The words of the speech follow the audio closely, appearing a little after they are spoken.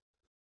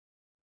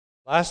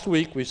Last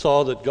week we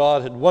saw that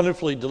God had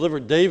wonderfully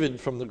delivered David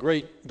from the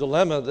great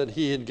dilemma that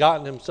he had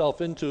gotten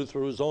himself into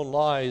through his own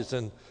lies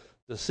and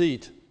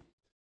deceit.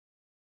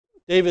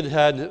 David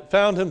had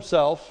found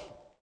himself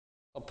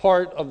a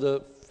part of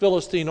the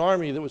Philistine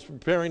army that was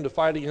preparing to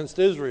fight against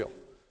Israel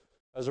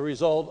as a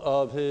result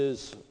of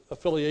his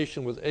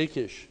affiliation with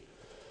Achish.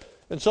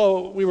 And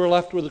so we were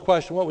left with the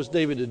question, what was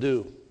David to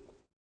do?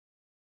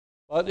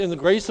 But in the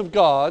grace of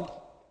God,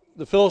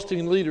 the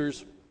Philistine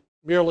leaders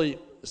merely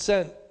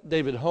sent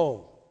David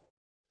home.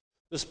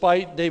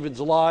 Despite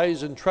David's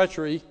lies and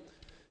treachery,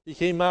 he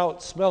came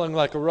out smelling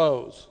like a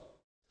rose.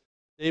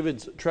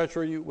 David's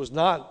treachery was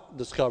not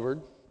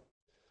discovered.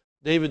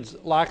 David's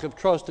lack of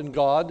trust in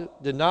God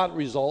did not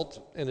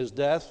result in his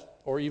death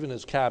or even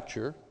his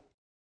capture.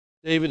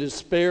 David is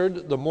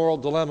spared the moral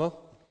dilemma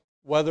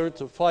whether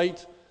to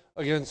fight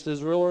against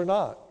Israel or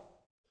not.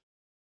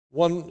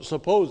 One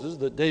supposes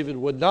that David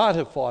would not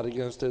have fought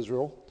against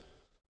Israel,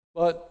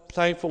 but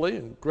thankfully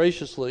and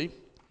graciously,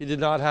 he did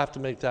not have to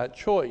make that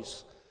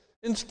choice.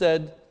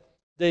 Instead,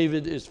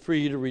 David is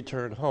free to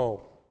return home.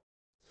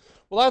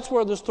 Well, that's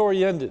where the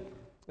story ended.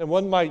 And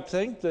one might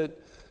think that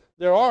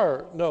there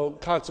are no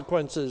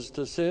consequences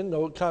to sin,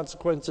 no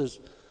consequences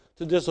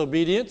to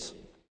disobedience.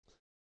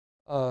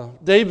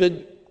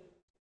 David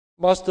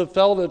must have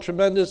felt a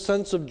tremendous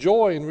sense of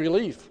joy and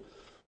relief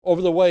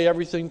over the way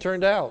everything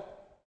turned out.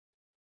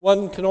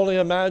 One can only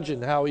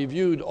imagine how he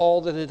viewed all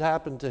that had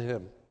happened to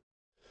him.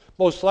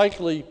 Most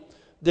likely,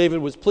 David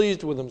was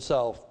pleased with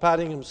himself,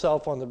 patting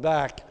himself on the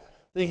back,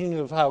 thinking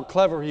of how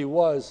clever he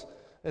was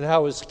and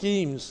how his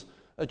schemes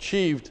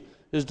achieved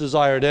his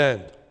desired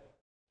end.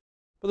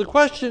 But the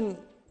question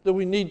that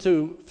we need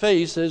to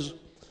face is,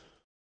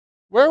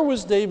 where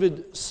was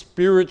David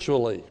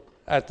spiritually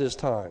at this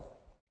time?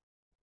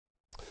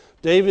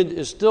 David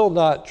is still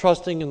not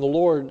trusting in the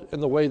Lord in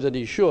the way that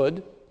he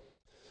should,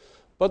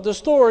 but the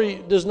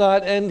story does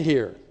not end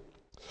here.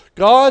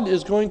 God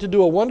is going to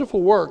do a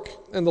wonderful work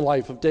in the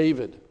life of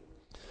David.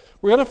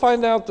 We're going to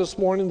find out this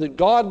morning that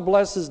God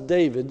blesses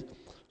David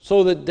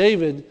so that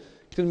David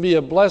can be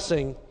a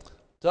blessing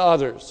to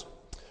others.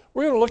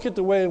 We're going to look at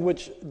the way in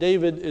which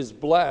David is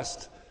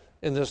blessed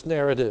in this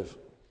narrative.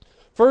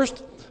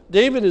 First,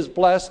 David is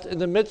blessed in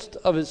the midst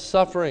of his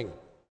suffering.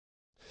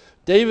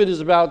 David is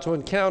about to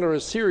encounter a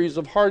series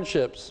of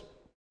hardships.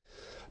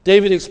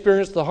 David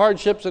experienced the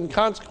hardships and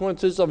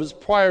consequences of his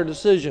prior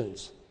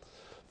decisions.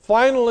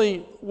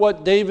 Finally,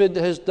 what David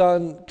has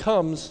done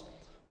comes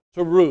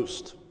to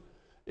roost.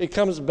 It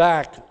comes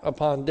back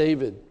upon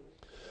David.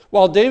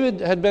 While David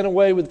had been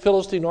away with the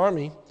Philistine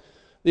army,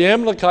 the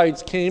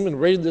Amalekites came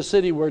and raided the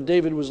city where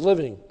David was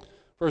living.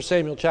 1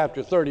 Samuel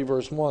chapter 30,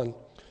 verse 1.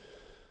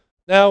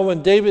 Now,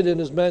 when David and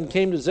his men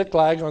came to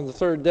Ziklag on the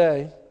third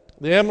day,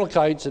 the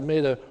Amalekites had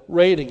made a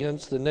raid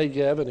against the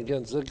Negev and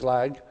against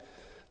Ziklag.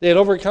 They had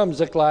overcome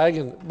Ziklag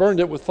and burned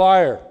it with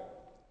fire.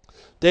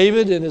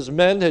 David and his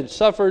men had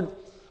suffered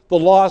the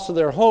loss of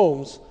their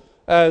homes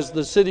as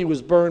the city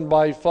was burned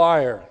by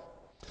fire.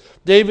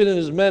 David and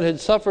his men had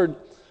suffered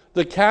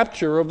the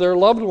capture of their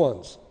loved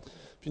ones.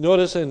 If you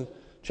notice in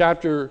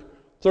chapter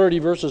 30,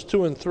 verses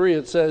 2 and 3,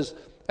 it says,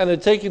 and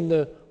had taken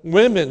the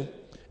women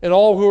and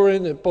all who were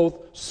in it,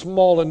 both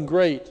small and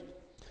great.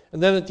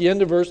 And then at the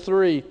end of verse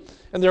 3,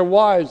 and their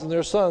wives and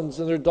their sons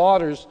and their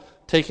daughters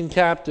taken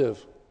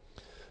captive.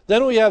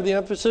 Then we have the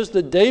emphasis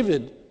that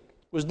David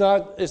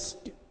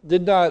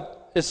did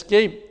not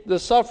escape the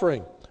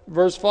suffering.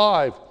 Verse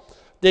 5,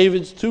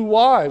 David's two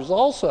wives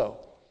also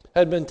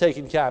had been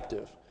taken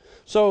captive.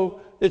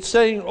 So it's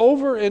saying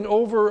over and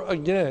over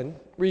again,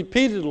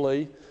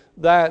 repeatedly,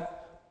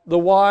 that the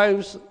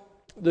wives,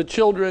 the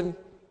children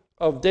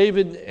of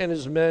David and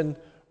his men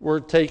were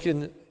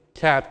taken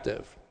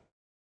captive.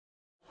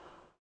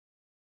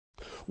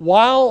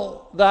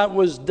 While that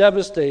was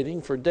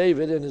devastating for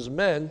David and his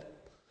men,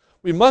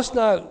 we must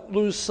not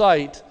lose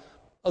sight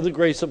of the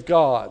grace of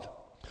God.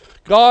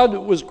 God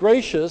was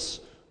gracious,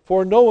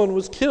 for no one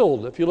was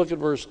killed. If you look at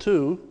verse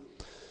 2,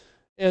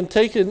 and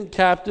taken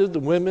captive the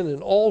women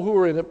and all who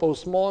were in it, both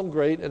small and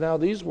great. And now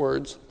these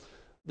words,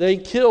 they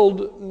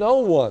killed no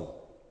one,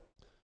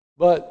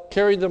 but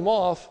carried them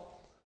off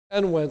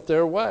and went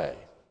their way.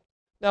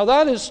 Now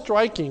that is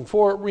striking,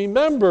 for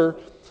remember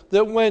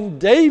that when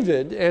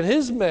David and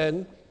his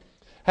men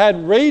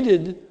had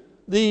raided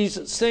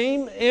these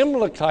same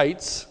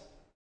Amalekites,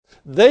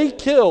 they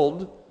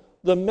killed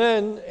the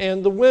men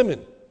and the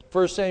women.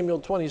 1 Samuel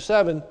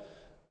 27,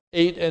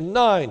 8 and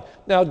 9.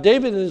 Now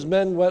David and his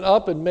men went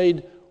up and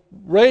made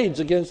raids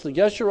against the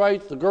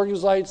Geshurites, the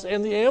Girgazites,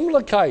 and the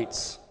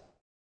Amalekites.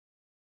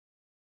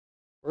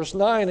 Verse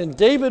 9, and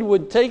David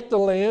would take the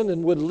land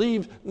and would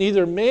leave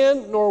neither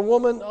man nor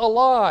woman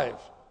alive,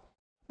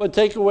 but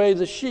take away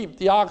the sheep,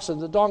 the oxen,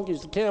 the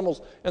donkeys, the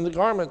camels, and the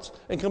garments,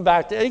 and come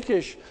back to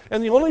Achish.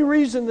 And the only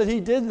reason that he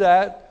did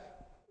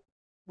that,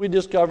 we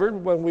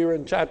discovered when we were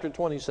in chapter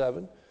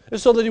 27,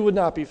 is so that he would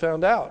not be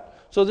found out.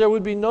 So there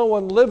would be no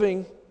one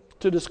living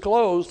to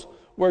disclose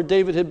where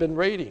David had been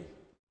raiding.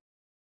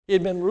 He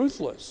had been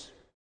ruthless.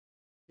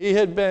 He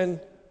had been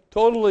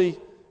totally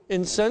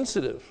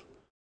insensitive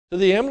to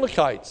the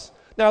Amalekites.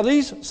 Now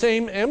these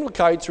same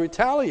Amalekites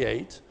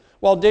retaliate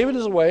while David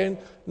is away and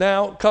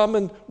now come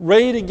and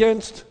raid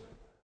against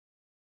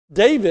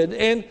David,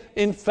 and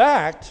in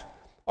fact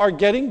are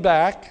getting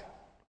back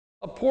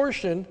a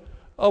portion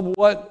of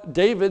what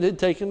David had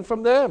taken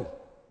from them.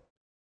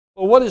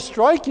 But what is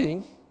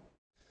striking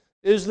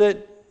is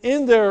that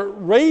in their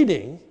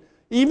raiding,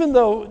 even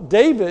though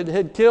David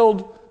had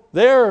killed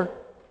their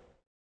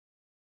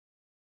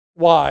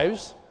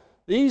wives,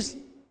 these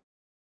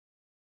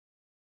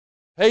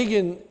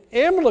pagan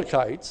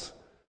Amalekites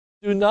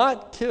do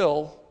not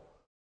kill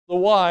the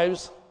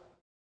wives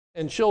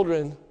and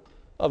children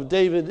of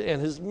David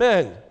and his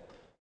men.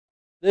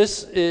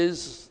 This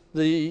is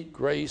the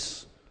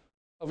grace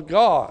of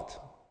God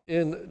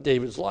in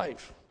David's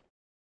life.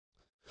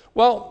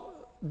 Well,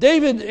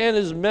 David and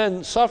his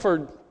men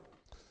suffered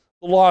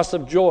the loss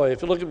of joy.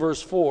 If you look at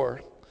verse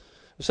 4,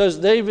 it says,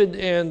 David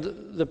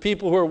and the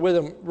people who were with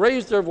him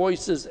raised their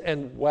voices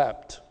and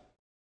wept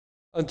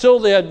until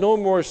they had no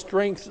more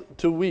strength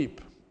to weep.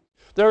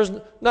 There is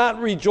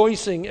not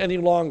rejoicing any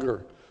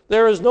longer.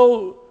 There is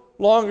no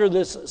longer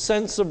this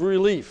sense of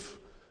relief,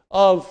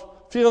 of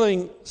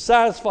feeling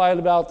satisfied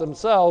about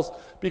themselves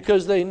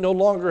because they no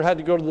longer had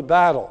to go to the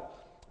battle.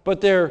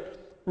 But their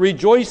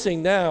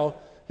rejoicing now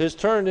has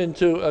turned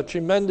into a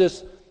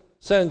tremendous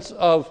sense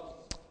of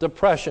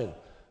depression.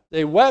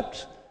 They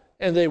wept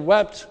and they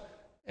wept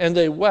and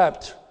they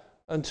wept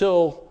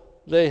until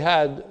they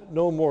had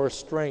no more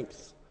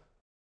strength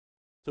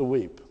to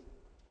weep.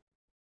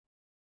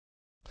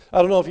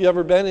 I don't know if you've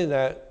ever been in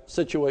that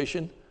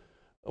situation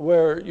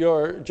where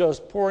you're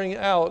just pouring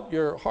out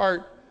your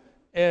heart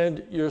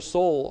and your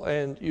soul,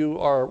 and you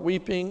are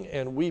weeping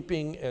and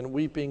weeping and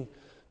weeping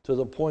to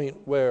the point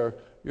where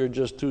you're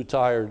just too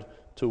tired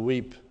to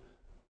weep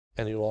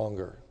any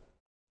longer.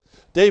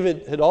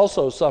 David had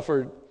also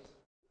suffered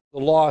the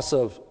loss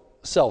of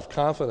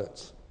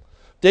self-confidence.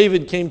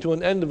 David came to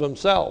an end of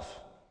himself.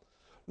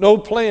 No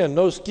plan,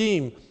 no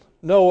scheme,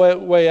 no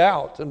way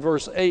out. In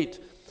verse 8,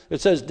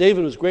 it says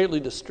David was greatly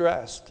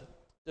distressed.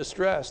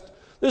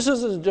 This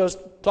isn't just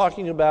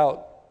talking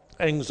about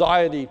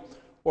anxiety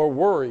or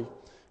worry.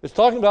 It's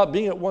talking about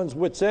being at one's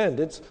wit's end.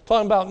 It's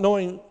talking about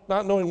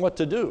not knowing what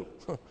to do.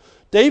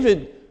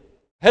 David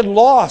had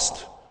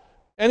lost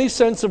any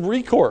sense of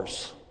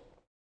recourse.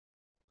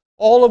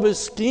 All of his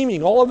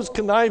scheming, all of his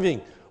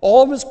conniving,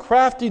 all of his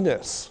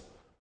craftiness.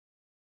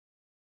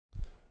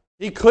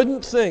 He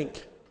couldn't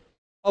think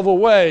of a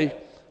way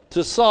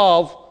to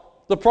solve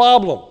the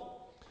problem.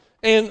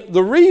 And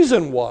the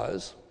reason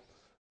was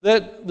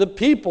that the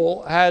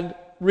people had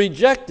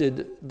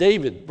rejected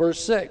David.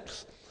 Verse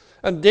 6.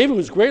 And David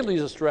was greatly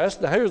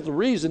distressed. Now here's the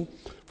reason.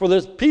 For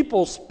the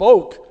people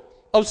spoke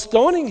of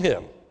stoning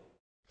him.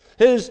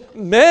 His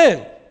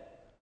men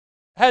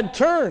had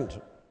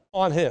turned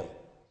on him.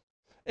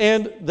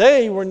 And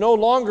they were no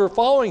longer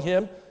following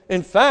him.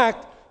 In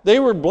fact, they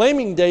were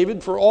blaming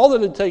David for all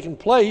that had taken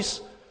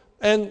place,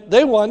 and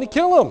they wanted to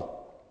kill him.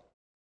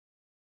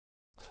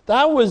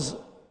 That was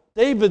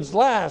David's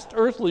last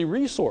earthly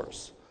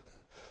resource.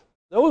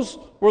 Those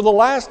were the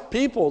last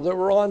people that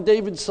were on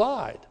David's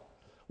side.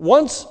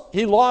 Once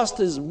he lost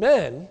his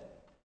men,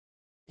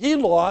 he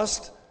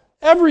lost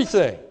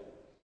everything.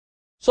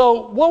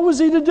 So what was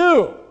he to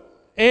do?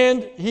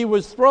 And he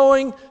was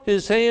throwing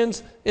his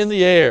hands in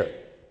the air.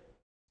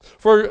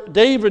 For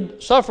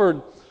David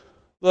suffered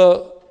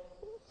the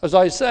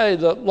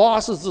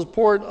losses, the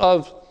support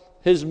of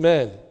his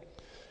men.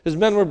 His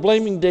men were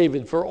blaming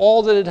David for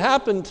all that had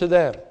happened to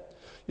them.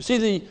 You see,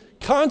 the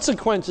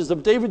consequences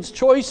of David's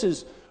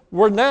choices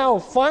were now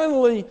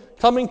finally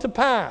coming to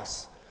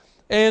pass.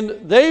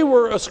 And they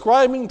were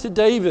ascribing to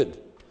David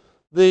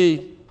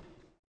the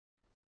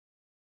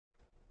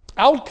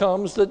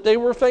outcomes that they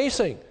were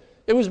facing.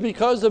 It was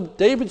because of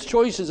David's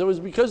choices. It was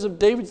because of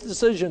David's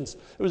decisions.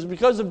 It was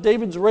because of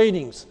David's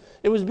ratings.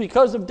 It was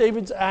because of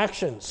David's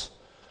actions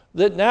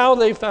that now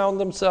they found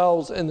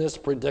themselves in this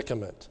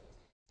predicament.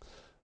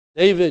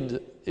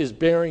 David is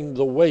bearing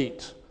the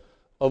weight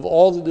of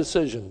all the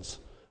decisions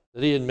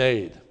that he had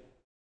made.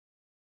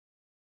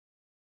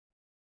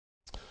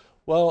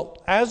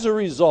 Well, as a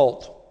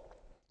result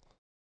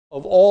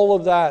of all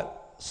of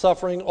that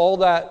suffering, all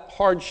that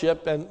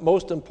hardship, and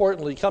most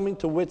importantly, coming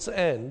to wit's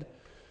end,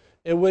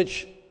 in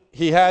which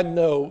he had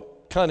no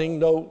cunning,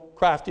 no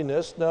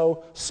craftiness,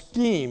 no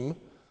scheme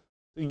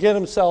to get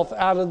himself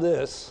out of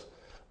this,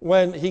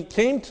 when he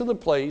came to the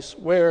place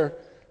where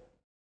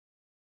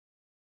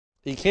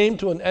he came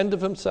to an end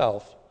of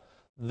himself,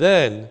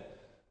 then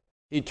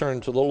he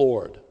turned to the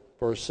Lord.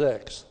 Verse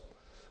 6.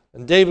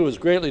 And David was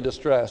greatly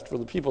distressed, for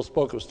the people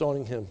spoke of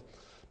stoning him,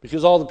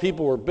 because all the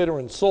people were bitter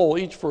in soul,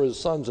 each for his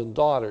sons and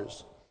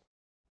daughters.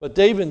 But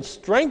David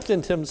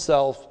strengthened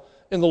himself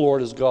in the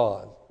Lord his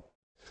God.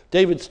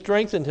 David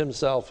strengthened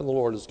himself in the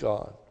Lord his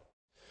God.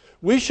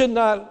 We should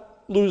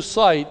not lose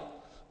sight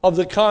of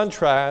the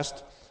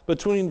contrast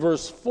between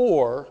verse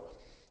 4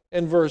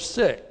 and verse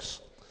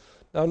 6.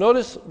 Now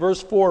notice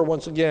verse 4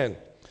 once again.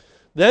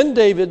 Then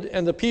David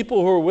and the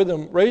people who were with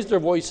him raised their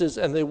voices,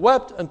 and they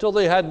wept until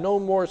they had no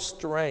more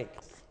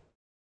strength.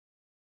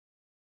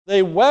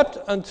 They wept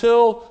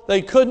until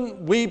they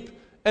couldn't weep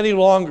any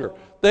longer.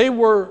 They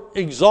were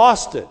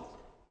exhausted,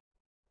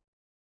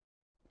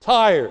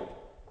 tired,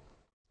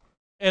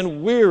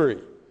 and weary,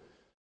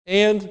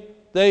 and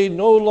they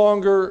no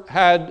longer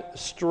had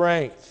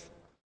strength.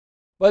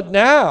 But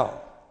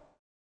now,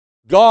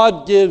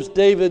 God gives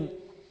David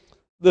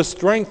the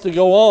strength to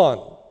go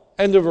on.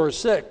 End of verse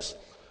 6.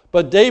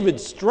 But David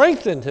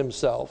strengthened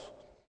himself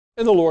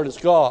in the Lord his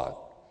God.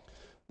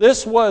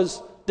 This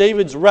was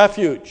David's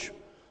refuge.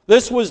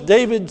 This was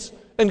David's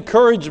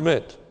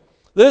encouragement.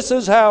 This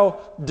is how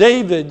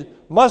David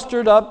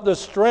mustered up the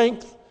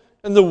strength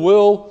and the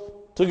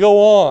will to go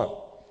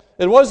on.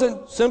 It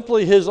wasn't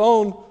simply his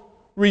own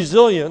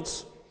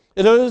resilience.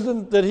 It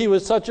isn't that he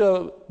was such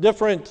a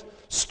different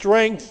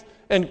strength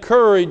and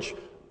courage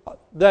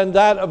than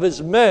that of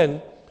his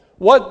men.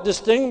 What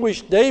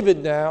distinguished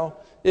David now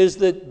is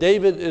that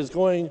David is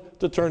going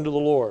to turn to the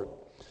Lord.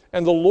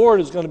 And the Lord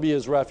is going to be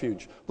his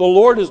refuge. The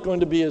Lord is going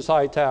to be his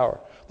high tower.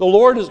 The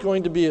Lord is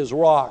going to be his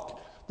rock.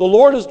 The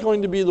Lord is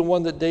going to be the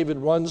one that David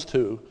runs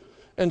to.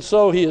 And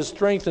so he is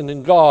strengthened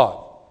in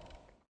God.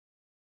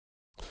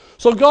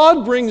 So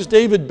God brings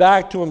David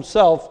back to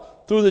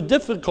himself through the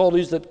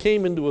difficulties that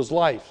came into his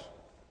life.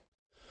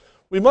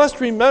 We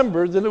must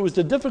remember that it was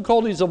the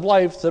difficulties of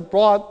life that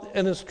brought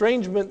an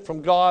estrangement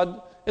from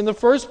God in the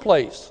first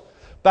place.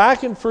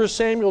 Back in 1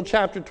 Samuel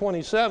chapter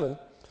 27,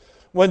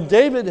 when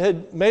David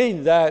had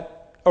made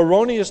that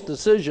erroneous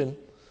decision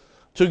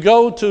to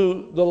go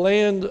to the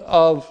land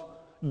of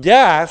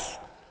Gath,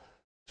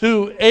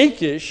 to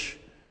Achish,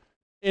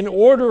 in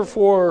order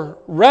for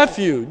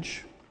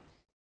refuge,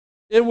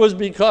 it was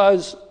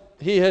because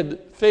he had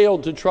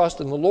failed to trust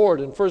in the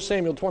Lord. In 1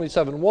 Samuel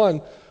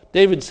 27:1,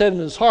 David said in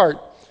his heart,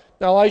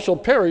 "Now I shall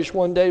perish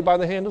one day by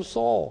the hand of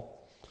Saul.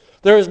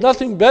 There is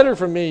nothing better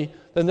for me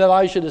than that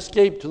I should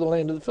escape to the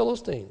land of the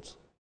Philistines.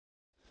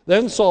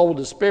 Then Saul will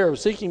despair of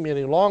seeking me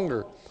any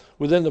longer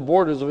within the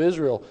borders of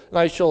Israel, and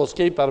I shall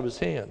escape out of his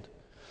hand."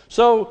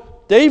 So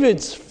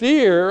David's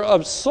fear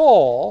of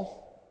Saul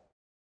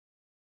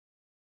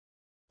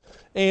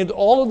and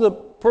all of the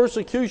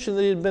persecution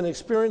that he had been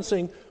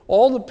experiencing,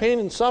 all the pain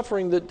and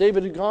suffering that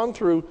David had gone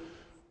through,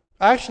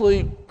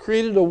 actually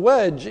created a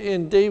wedge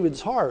in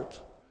David's heart,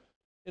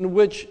 in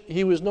which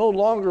he was no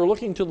longer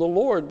looking to the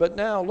Lord, but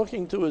now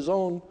looking to his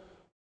own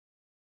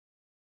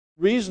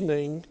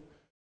reasoning,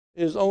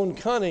 his own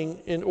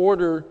cunning, in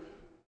order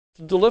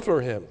to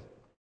deliver him.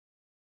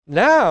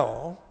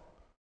 Now,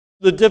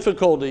 the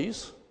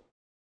difficulties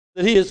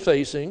that he is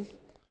facing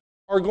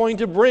are going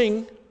to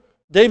bring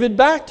David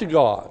back to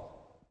God.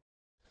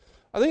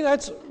 I think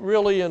that's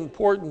really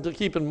important to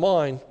keep in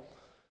mind.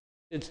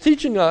 It's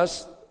teaching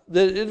us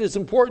that it is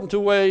important to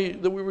the way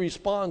that we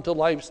respond to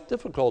life's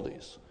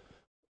difficulties.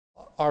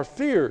 Our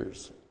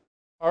fears,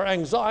 our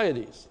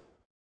anxieties,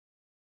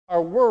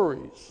 our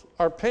worries,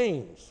 our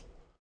pains,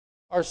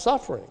 our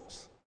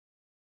sufferings.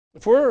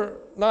 If we're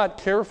not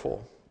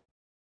careful,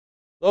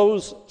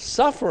 those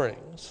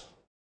sufferings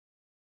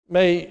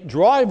may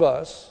drive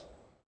us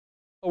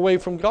away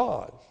from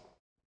God.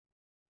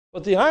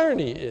 But the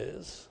irony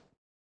is,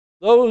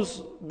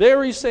 those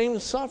very same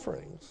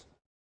sufferings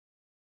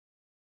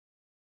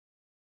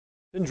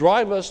can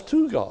drive us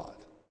to God.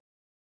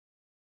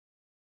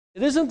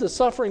 It isn't the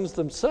sufferings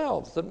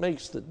themselves that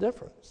makes the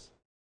difference.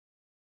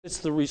 It's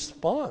the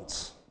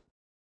response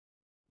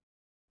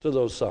to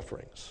those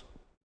sufferings.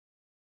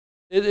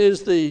 It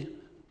is the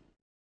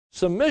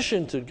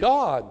submission to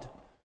God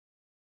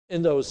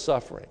in those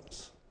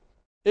sufferings.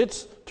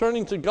 It's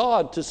turning to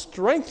God to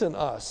strengthen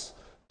us,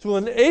 to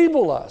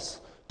enable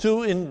us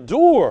to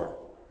endure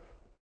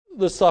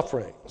the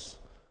sufferings,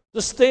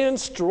 to stand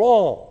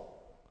strong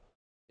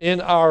in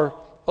our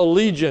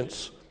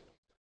allegiance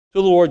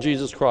to the Lord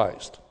Jesus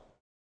Christ.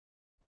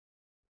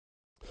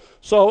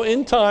 So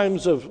in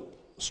times of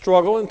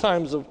struggle, in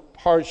times of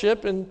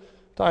hardship, in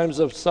times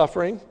of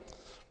suffering,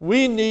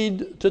 we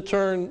need to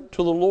turn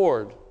to the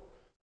Lord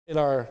in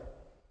our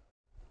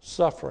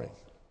suffering.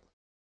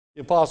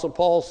 The Apostle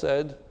Paul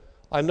said,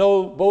 "I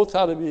know both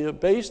how to be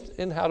abased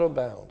and how to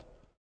abound.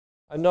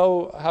 I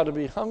know how to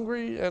be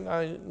hungry and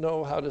I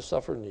know how to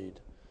suffer need.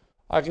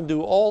 I can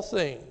do all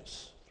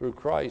things through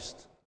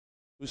Christ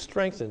who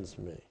strengthens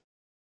me."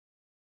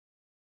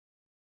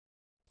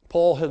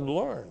 Paul had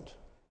learned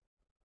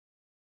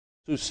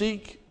to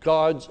seek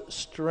God's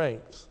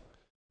strength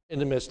in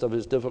the midst of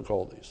his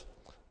difficulties.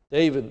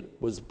 David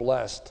was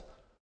blessed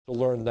to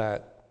learn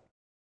that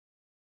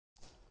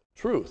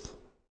truth.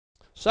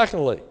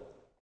 Secondly,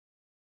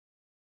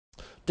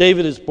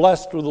 David is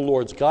blessed through the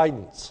Lord's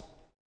guidance.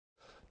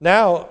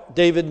 Now,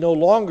 David no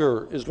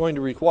longer is going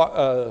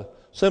to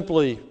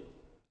simply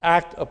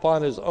act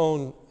upon his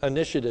own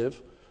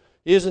initiative.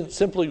 He isn't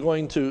simply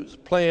going to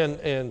plan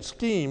and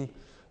scheme.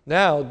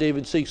 Now,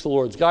 David seeks the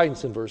Lord's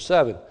guidance in verse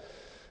 7.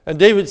 "And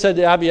David said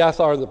to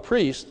Abiathar the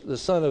priest, the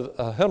son of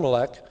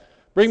Ahimelech,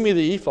 'Bring me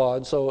the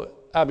ephod.' So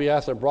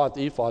Abiathar brought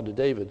the ephod to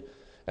David.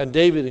 and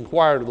David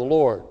inquired of the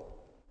Lord.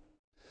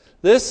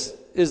 This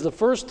is the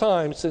first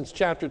time since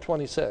chapter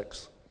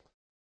 26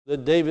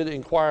 that David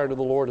inquired of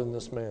the Lord in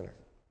this manner.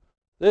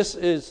 This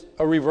is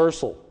a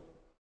reversal.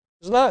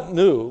 It's not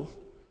new.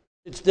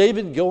 It's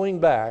David going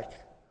back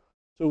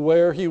to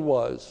where he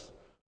was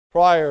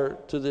prior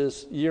to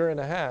this year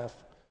and a half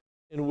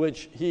in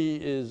which he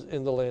is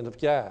in the land of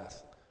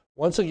Gath.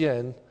 Once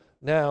again,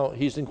 now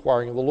he's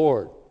inquiring of the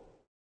Lord.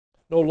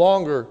 No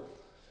longer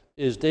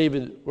is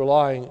David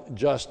relying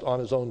just on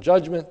his own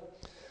judgment,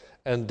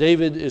 and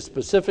David is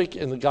specific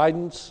in the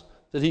guidance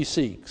that he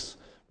seeks.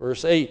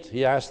 Verse 8,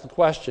 he asks the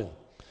question,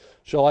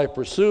 shall I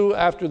pursue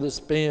after this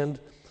band?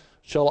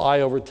 Shall I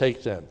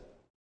overtake them?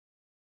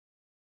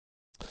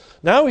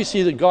 Now we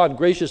see that God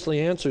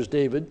graciously answers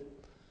David.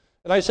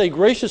 And I say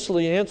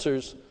graciously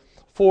answers,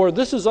 for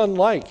this is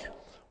unlike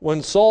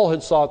when Saul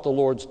had sought the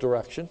Lord's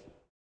direction.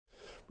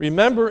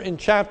 Remember in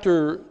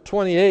chapter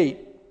 28,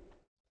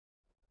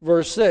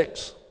 verse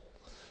 6,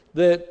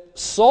 that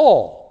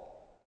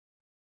Saul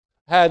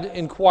had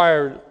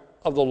inquired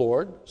of the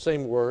Lord,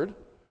 same word,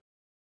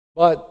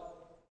 but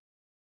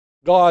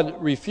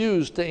God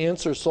refused to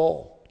answer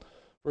Saul.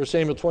 1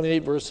 Samuel 28,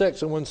 verse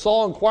 6, and when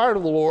Saul inquired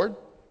of the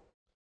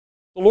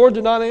Lord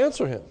did not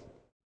answer him,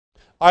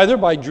 either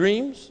by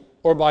dreams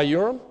or by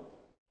Urim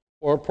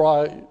or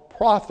by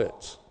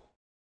prophets.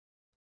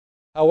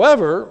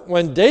 However,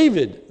 when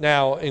David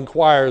now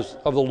inquires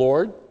of the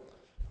Lord,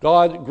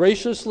 God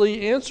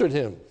graciously answered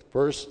him.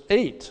 Verse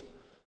 8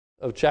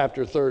 of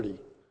chapter 30.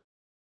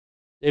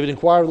 David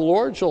inquired of the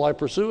Lord, shall I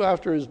pursue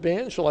after his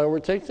band? Shall I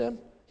overtake them?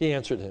 He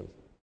answered him.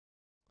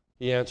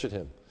 He answered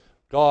him.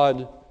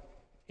 God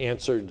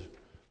answered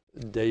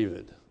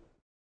David.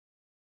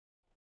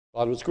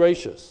 God was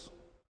gracious.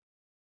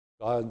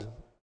 God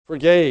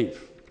forgave.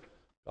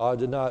 God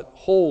did not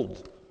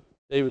hold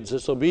David's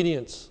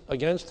disobedience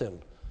against him.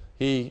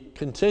 He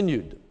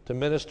continued to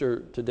minister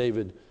to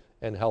David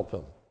and help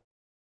him.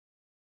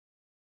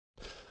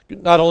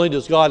 Not only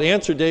does God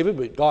answer David,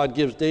 but God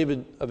gives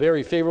David a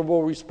very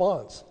favorable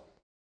response.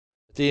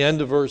 At the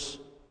end of verse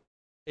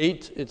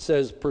 8, it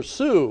says,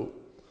 pursue,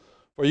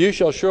 for you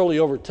shall surely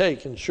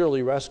overtake and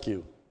surely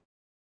rescue.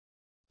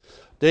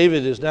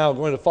 David is now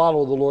going to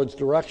follow the Lord's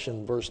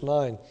direction. Verse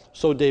 9,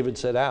 so David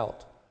set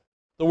out.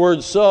 The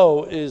word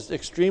so is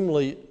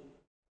extremely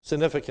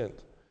significant.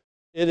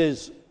 It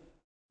is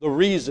the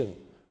reason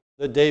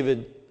that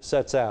David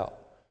sets out.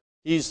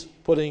 He's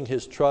putting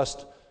his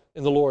trust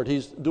in the Lord.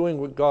 He's doing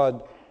what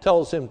God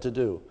tells him to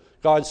do.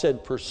 God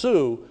said,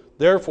 pursue,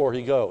 therefore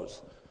he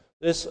goes.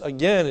 This,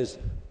 again, is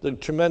the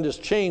tremendous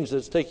change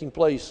that's taking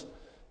place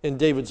in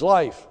David's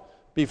life.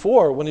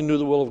 Before, when he knew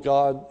the will of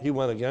God, he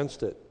went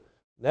against it.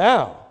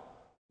 Now,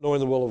 knowing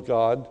the will of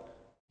God,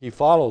 he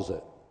follows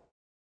it.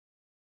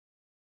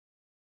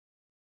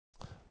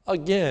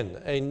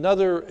 Again,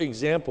 another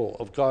example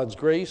of God's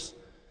grace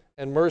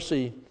and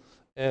mercy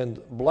and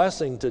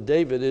blessing to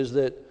David is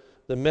that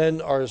the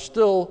men are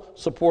still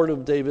supportive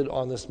of David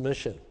on this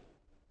mission.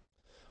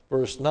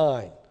 Verse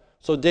 9,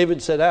 so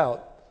David set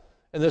out,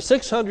 and the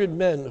 600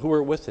 men who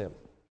were with him.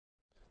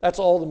 That's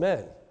all the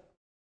men.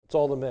 That's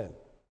all the men.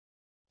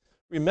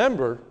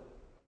 Remember,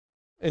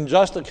 in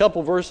just a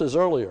couple verses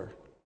earlier,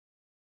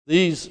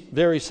 these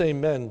very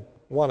same men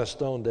want to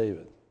stone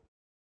David.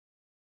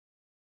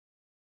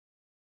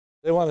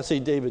 They want to see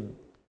David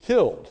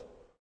killed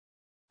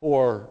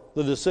for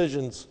the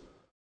decisions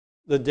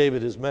that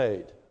David has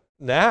made.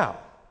 Now,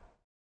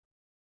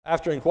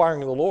 after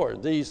inquiring of the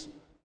Lord, these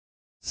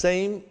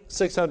same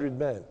 600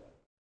 men,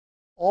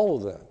 all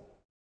of them,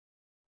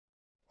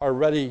 are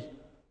ready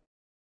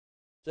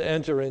to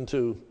enter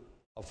into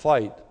a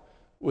fight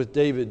with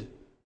David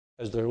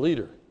as their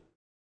leader.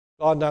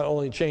 God not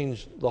only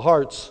changed the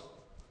hearts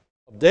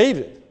of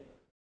David,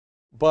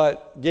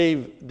 but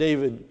gave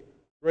David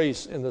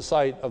grace in the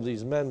sight of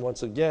these men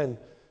once again,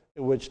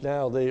 in which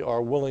now they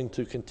are willing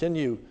to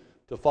continue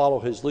to follow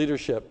his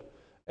leadership,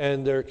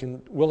 and they're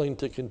willing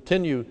to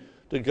continue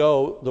to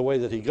go the way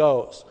that he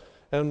goes.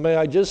 And may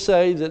I just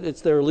say that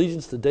it's their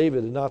allegiance to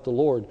David and not the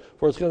Lord,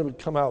 for it's going to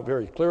come out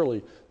very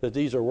clearly that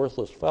these are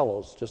worthless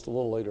fellows just a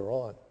little later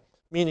on,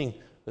 meaning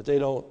that they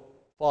don't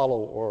follow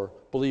or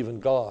believe in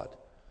God.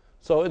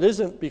 So it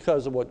isn't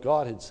because of what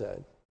God had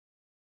said.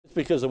 It's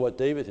because of what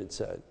David had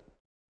said.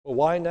 Well,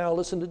 why now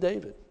listen to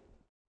David?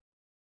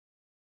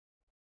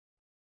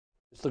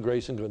 It's the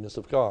grace and goodness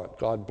of God.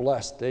 God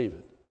blessed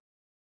David.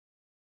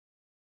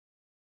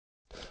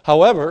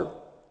 However,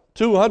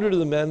 200 of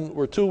the men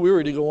were too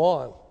weary to go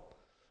on.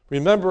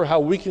 Remember how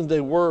weakened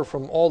they were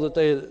from all that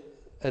they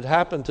had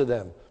happened to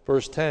them.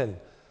 Verse 10.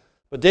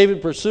 But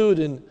David pursued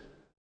and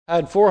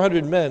had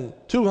 400 men.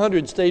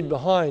 200 stayed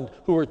behind,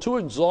 who were too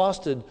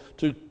exhausted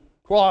to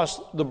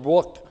cross the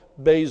brook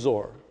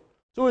Bezor.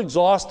 Too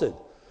exhausted.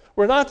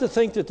 We're not to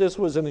think that this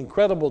was an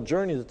incredible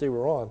journey that they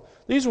were on.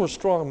 These were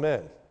strong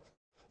men.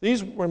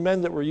 These were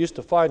men that were used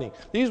to fighting.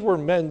 These were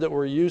men that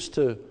were used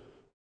to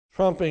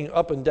trumping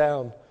up and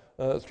down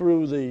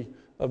through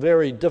a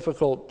very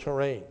difficult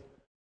terrain.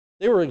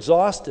 They were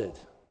exhausted,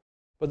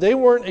 but they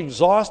weren't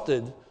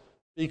exhausted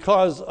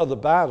because of the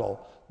battle.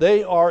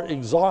 They are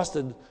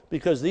exhausted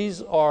because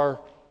these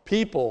are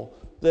people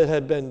that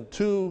had been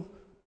too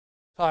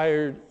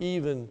tired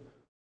even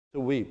to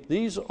weep.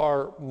 These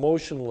are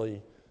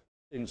emotionally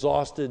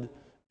exhausted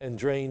and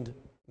drained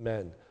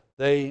men.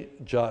 They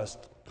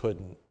just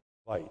couldn't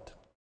fight.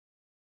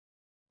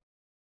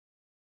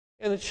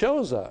 And it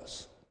shows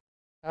us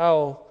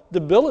how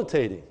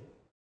debilitating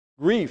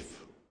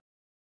grief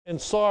and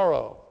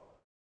sorrow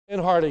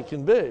and heartache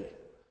can be.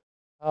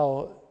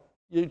 How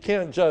you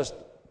can't just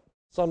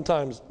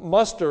sometimes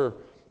muster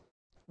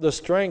the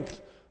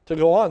strength to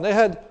go on. They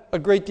had a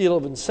great deal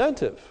of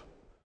incentive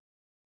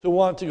to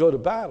want to go to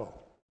battle,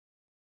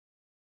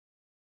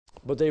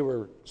 but they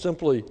were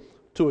simply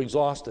too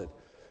exhausted.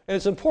 And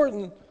it's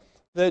important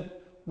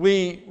that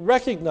we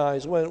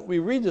recognize when we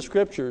read the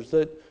scriptures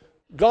that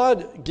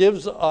God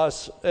gives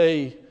us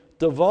a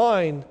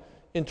divine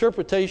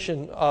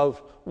interpretation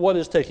of what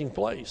is taking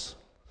place.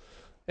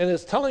 And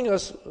it's telling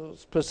us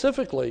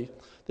specifically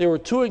they were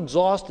too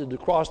exhausted to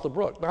cross the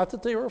brook. Not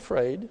that they were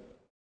afraid,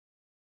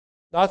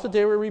 not that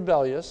they were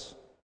rebellious.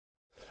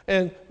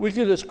 And we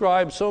could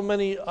ascribe so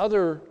many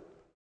other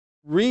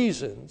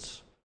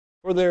reasons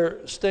for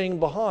their staying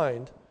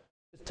behind.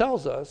 It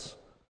tells us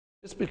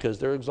it's because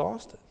they're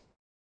exhausted.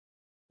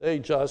 They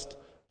just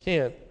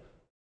can't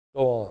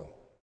go on.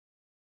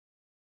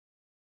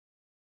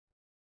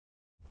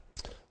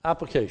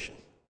 Application.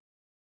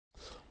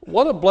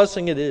 What a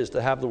blessing it is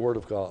to have the Word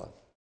of God,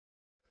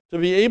 to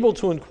be able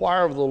to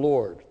inquire of the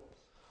Lord,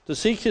 to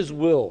seek His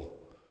will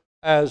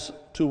as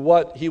to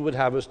what He would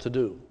have us to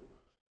do.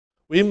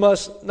 We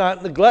must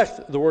not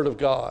neglect the Word of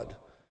God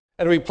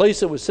and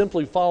replace it with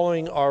simply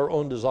following our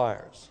own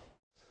desires.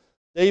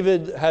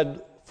 David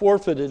had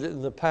forfeited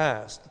in the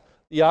past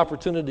the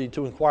opportunity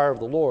to inquire of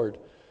the Lord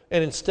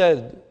and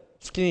instead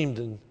schemed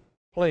and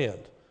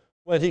planned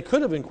when he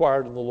could have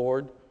inquired of the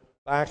Lord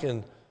back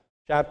in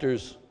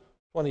chapters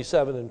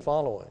 27 and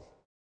following.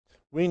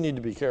 We need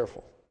to be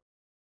careful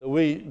that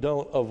we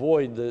don't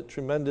avoid the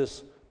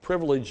tremendous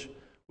privilege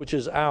which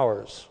is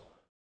ours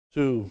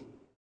to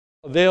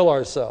avail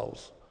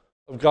ourselves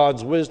of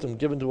God's wisdom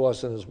given to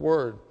us in His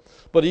Word.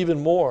 But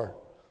even more,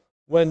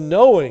 when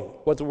knowing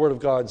what the Word of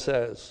God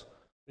says,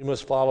 we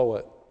must follow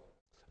it.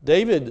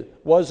 David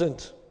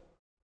wasn't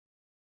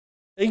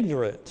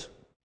ignorant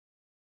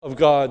of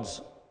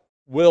God's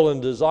will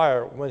and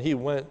desire when he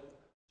went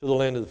to the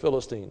land of the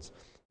Philistines.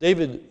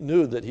 David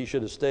knew that he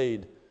should have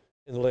stayed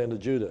in the land of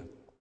Judah.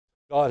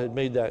 God had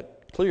made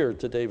that clear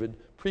to David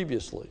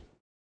previously.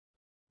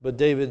 But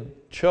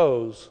David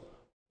chose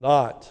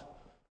not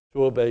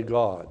to obey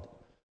God.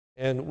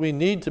 And we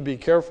need to be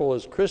careful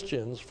as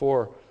Christians,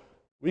 for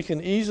we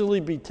can easily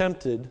be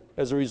tempted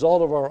as a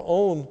result of our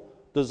own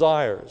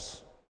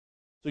desires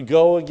to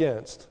go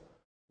against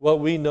what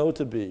we know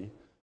to be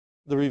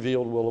the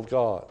revealed will of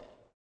God.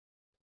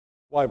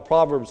 Why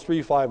Proverbs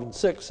 3, 5, and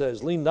 6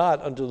 says, "Lean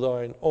not unto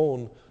thine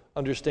own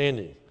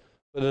understanding,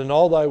 but in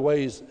all thy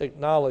ways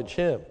acknowledge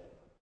Him,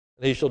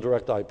 and He shall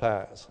direct thy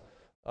paths."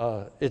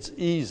 It's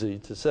easy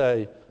to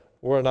say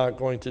we're not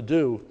going to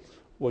do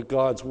what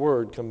God's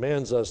Word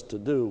commands us to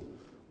do.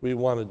 We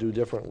want to do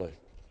differently.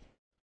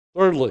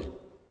 Thirdly,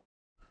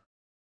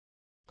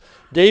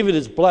 David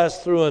is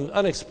blessed through an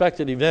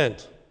unexpected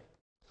event.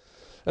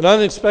 An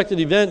unexpected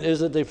event is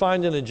that they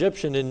find an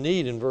Egyptian in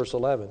need in verse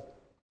 11.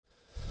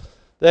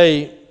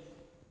 They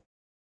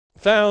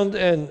found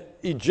an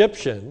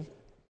Egyptian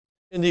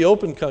in the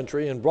open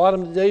country and brought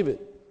him to David.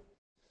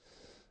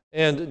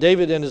 And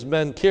David and his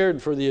men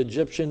cared for the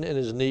Egyptian in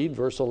his need,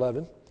 verse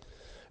 11.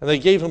 And they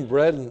gave him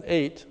bread and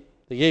ate.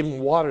 They gave him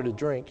water to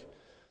drink.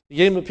 They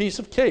gave him a piece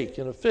of cake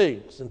and of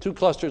figs and 2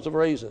 clusters of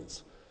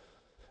raisins.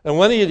 And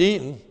when he had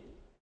eaten,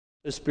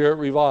 his spirit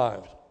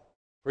revived,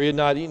 for he had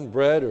not eaten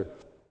bread or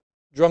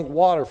drunk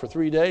water for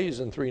 3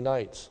 days and 3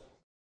 nights.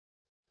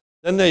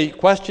 Then they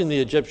questioned the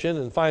Egyptian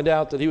and find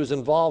out that he was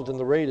involved in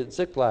the raid at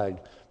Ziklag,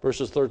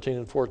 verses 13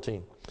 and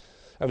 14.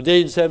 And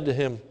David said to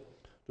him,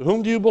 "To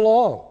whom do you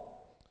belong?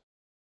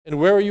 And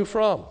where are you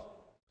from?"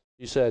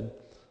 He said,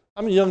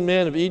 "I'm a young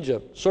man of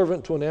Egypt,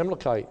 servant to an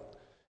Amalekite.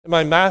 And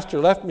my master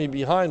left me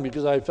behind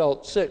because I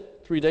felt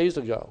sick 3 days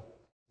ago.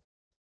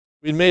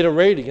 We'd made a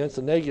raid against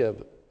the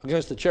Negev,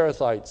 against the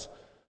Cherethites,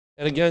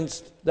 and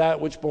against that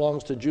which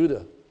belongs to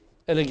Judah,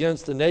 and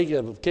against the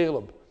Negev of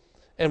Caleb.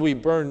 And we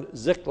burned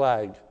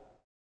Ziklag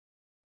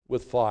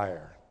with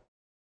fire."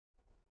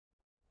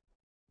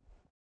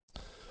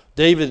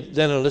 David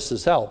then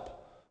enlists help.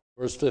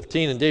 Verse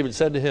 15, and David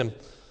said to him,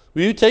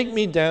 "Will you take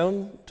me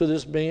down to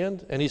this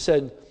band?" And he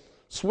said,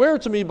 "Swear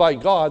to me by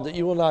God that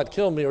you will not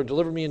kill me or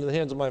deliver me into the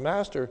hands of my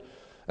master,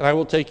 and I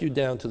will take you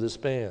down to this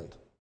band."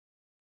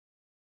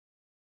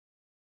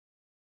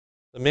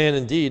 The man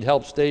indeed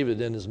helps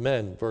David and his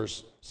men,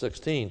 verse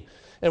 16.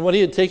 And when he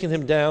had taken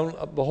him down,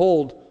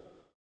 behold,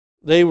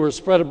 they were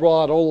spread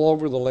abroad all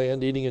over the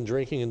land, eating and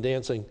drinking and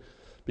dancing,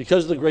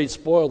 because of the great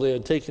spoil they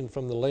had taken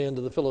from the land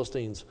of the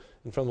Philistines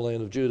and from the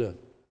land of Judah.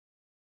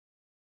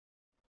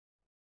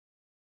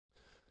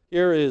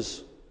 Here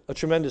is a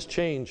tremendous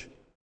change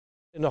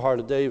in the heart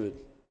of David.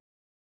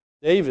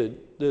 David,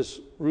 this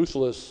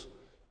ruthless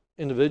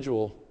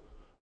individual,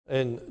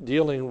 in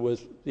dealing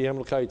with the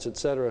Amalekites,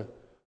 etc.,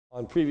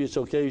 on previous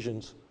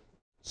occasions,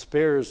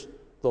 spares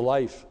the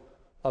life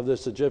of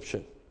this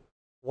Egyptian.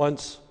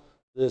 Once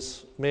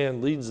this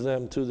man leads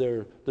them to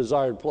their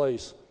desired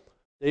place,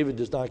 David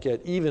does not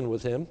get even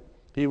with him.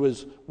 He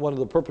was one of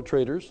the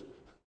perpetrators.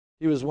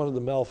 He was one of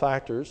the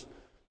malefactors.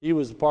 He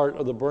was part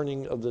of the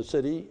burning of the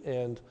city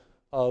and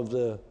of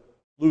the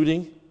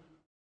looting,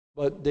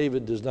 but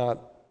David does not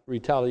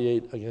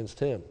retaliate against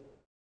him.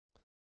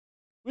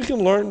 We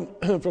can learn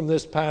from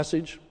this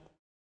passage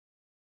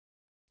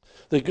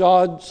that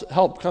God's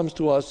help comes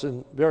to us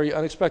in very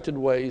unexpected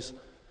ways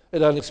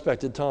at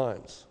unexpected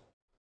times.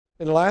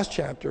 In the last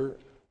chapter,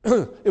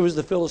 it was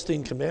the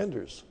Philistine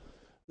commanders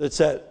that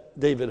set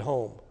David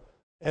home.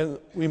 And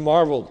we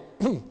marveled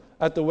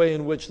at the way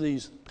in which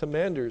these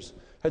commanders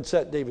had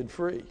set David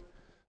free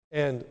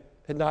and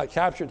had not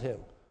captured him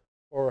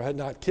or had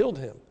not killed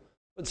him,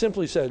 but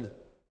simply said,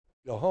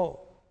 go home.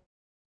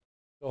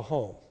 Go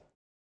home.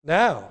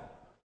 Now,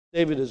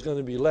 David is going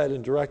to be led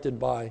and directed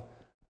by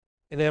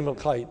an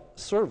Amalekite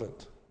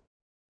servant.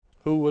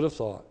 Who would have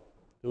thought?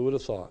 Who would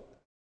have thought?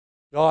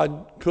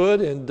 God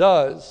could and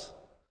does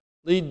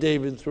lead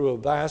David through a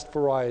vast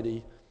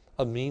variety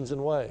of means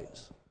and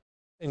ways.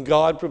 And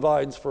God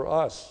provides for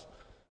us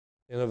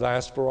in a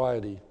vast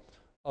variety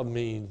of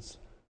means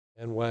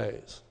and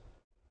ways.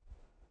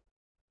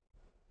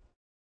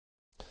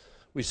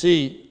 We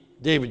see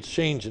David's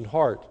change in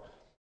heart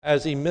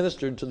as he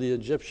ministered to the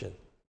Egyptian.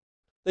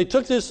 They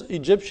took this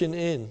Egyptian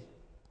in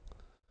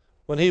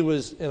when he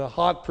was in a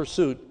hot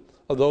pursuit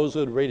of those who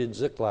had raided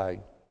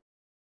Ziklag.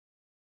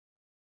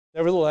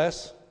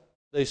 Nevertheless,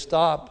 they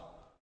stopped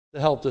to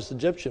help this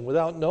Egyptian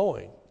without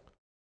knowing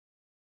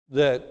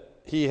that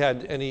he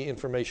had any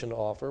information to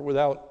offer,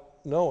 without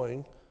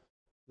knowing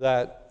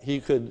that he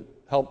could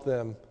help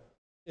them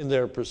in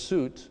their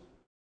pursuit.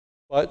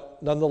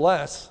 But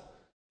nonetheless,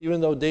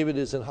 even though David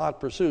is in hot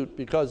pursuit,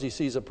 because he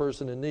sees a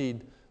person in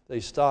need, they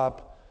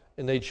stop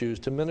and they choose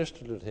to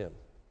minister to him.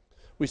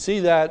 We see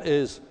that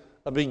as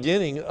a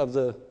beginning of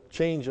the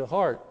change of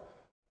heart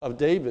of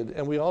David,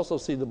 and we also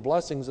see the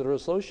blessings that are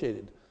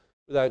associated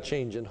with that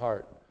change in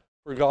heart.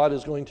 For God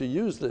is going to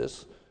use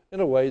this in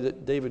a way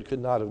that David could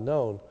not have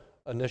known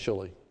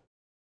initially.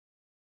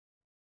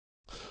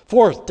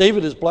 Fourth,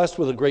 David is blessed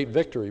with a great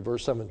victory,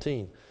 verse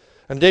 17.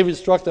 And David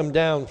struck them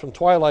down from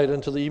twilight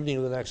until the evening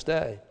of the next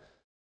day.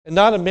 And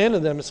not a man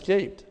of them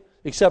escaped,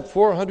 except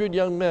 400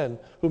 young men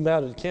who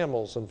mounted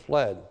camels and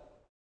fled.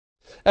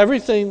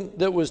 Everything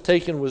that was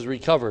taken was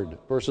recovered,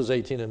 verses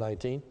 18 and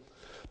 19.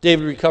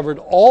 David recovered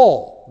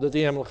all that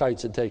the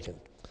Amalekites had taken.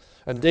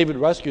 And David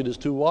rescued his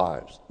 2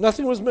 wives.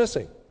 Nothing was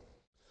missing,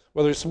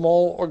 whether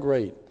small or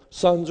great,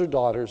 sons or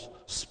daughters,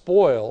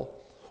 spoil,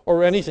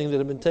 or anything that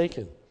had been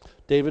taken.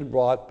 David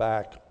brought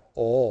back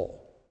all.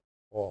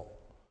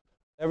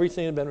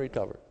 Everything had been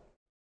recovered.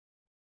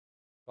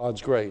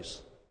 God's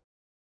grace.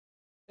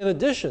 In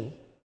addition,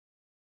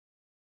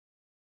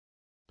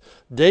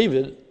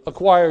 David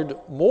acquired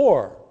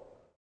more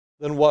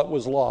than what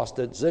was lost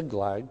at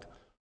Ziklag,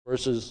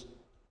 verse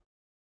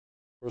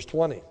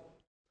 20.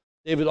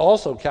 David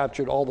also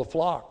captured all the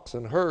flocks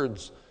and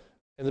herds,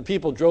 and the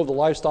people drove the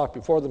livestock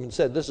before them and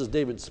said, this is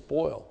David's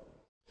spoil.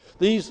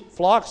 These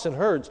flocks and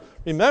herds,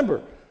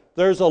 remember,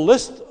 there's a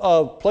list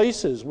of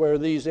places where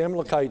these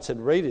Amalekites had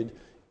raided,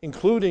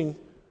 including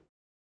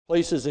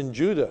places in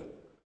Judah.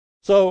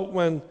 So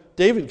when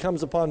David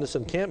comes upon this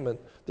encampment,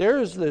 there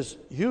is this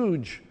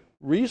huge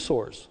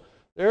resource.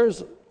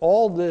 There's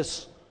all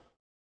this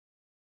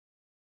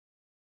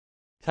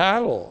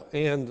cattle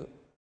and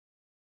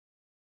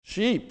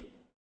sheep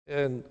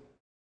and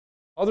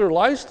other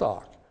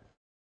livestock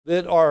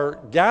that are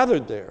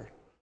gathered there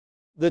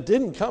that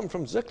didn't come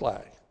from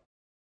Ziklag.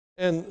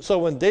 And so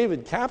when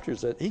David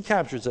captures it, he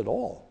captures it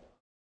all.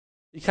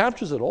 He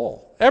captures it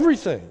all.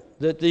 Everything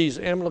that these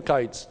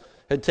Amalekites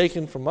had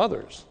taken from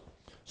others.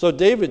 So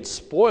David's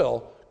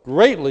spoil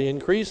greatly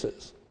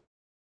increases.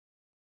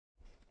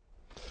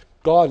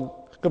 God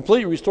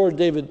completely restored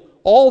David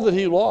all that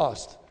he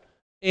lost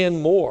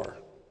and more.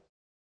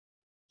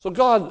 So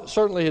God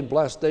certainly had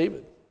blessed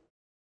David.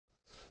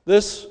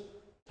 This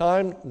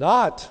time,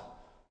 not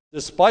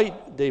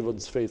despite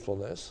David's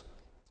faithfulness,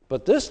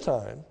 but this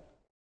time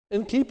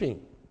in keeping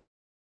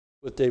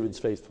with David's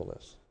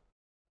faithfulness.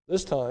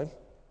 This time,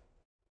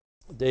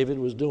 David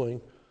was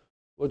doing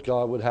what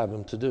God would have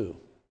him to do.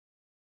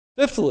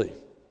 Fifthly,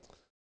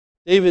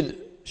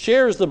 David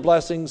shares the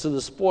blessings of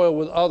the spoil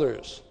with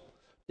others.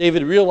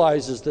 David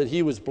realizes that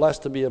he was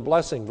blessed to be a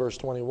blessing, verse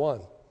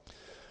 21.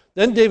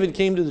 Then David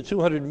came to the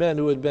 200 men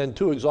who had been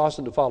too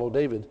exhausted to follow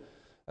David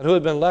and who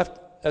had been left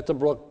at the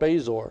brook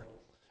Bezor.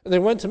 And they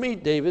went to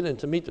meet David and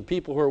to meet the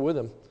people who were with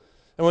him.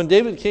 And when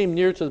David came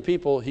near to the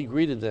people, he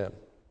greeted them.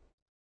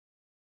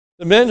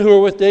 The men who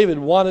were with David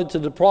wanted to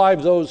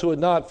deprive those who had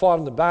not fought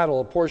in the battle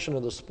a portion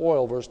of the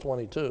spoil, verse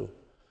 22.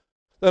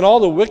 Then all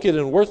the wicked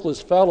and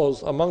worthless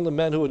fellows among the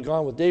men who had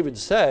gone with David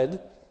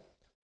said,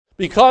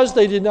 Because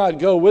they did not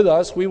go with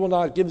us, we will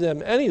not give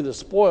them any of the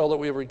spoil that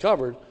we have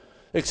recovered,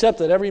 except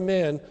that every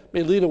man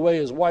may lead away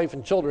his wife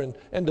and children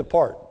and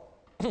depart.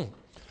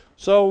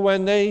 So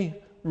when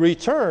they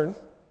return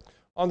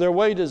on their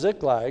way to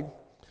Ziklag,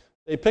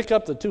 they pick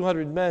up the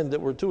 200 men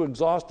that were too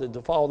exhausted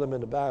to follow them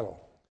into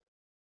battle.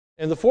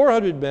 And the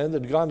 400 men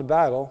that had gone to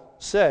battle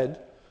said,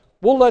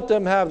 we'll let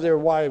them have their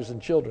wives and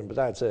children, but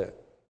that's it.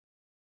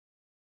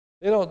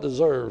 They don't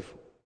deserve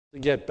to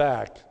get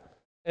back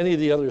any of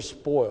the other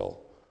spoil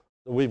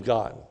that we've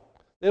gotten.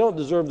 They don't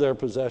deserve their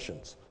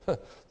possessions.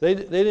 They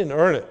didn't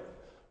earn it.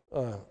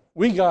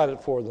 We got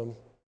it for them.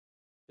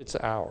 It's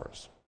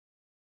ours.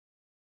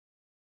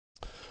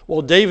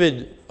 Well,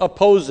 David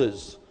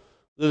opposes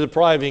the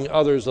depriving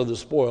others of the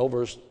spoil,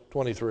 verse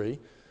 23.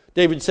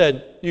 David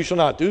said, you shall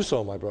not do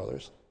so, my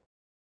brothers.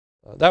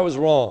 That was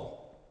wrong.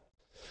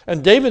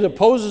 And David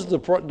opposes the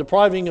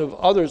depriving of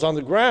others on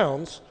the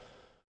grounds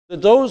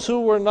that those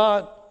who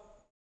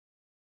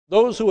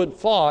had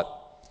fought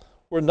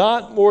were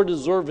not more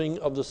deserving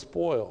of the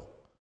spoil.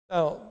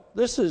 Now,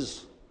 this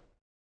is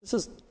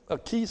a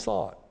key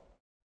thought.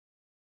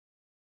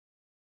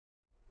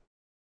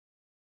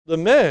 The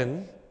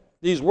men,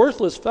 these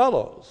worthless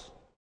fellows,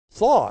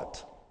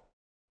 thought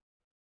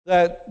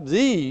that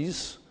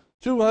these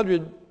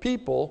 200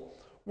 people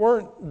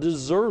weren't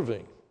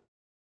deserving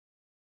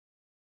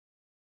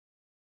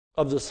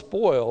of the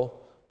spoil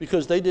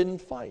because they didn't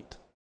fight.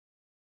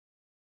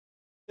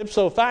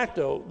 Ipso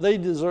facto,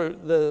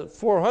 the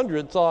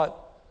 400 thought,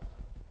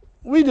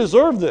 we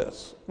deserve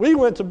this. We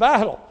went to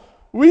battle.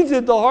 We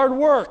did the hard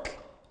work.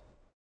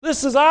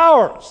 This is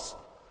ours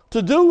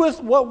to do with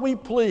what we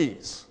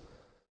please.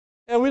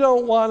 And we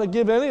don't want to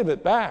give any of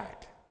it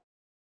back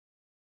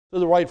to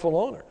the rightful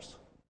owners.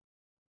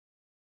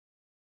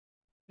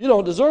 You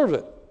don't deserve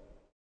it.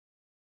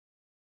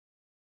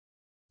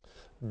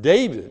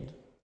 David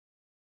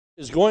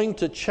is going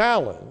to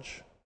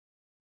challenge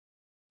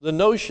the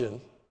notion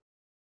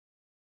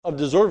of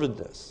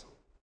deservedness.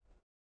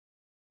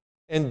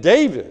 And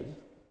David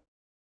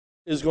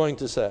is going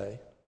to say,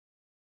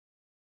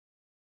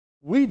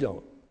 we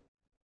don't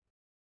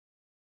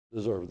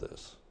deserve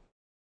this.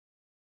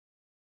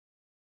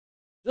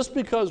 Just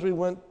because we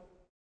went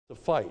to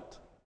fight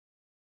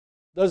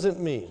doesn't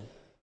mean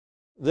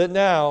that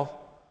now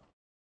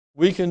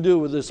we can do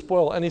with this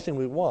spoil anything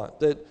we want,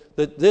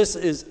 that this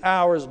is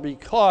ours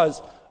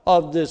because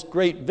of this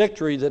great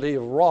victory that he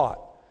have wrought.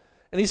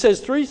 And he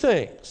says three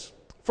things.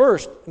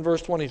 First, in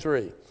verse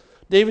 23,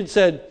 David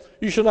said,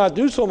 you shall not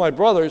do so, my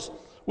brothers,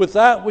 with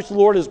that which the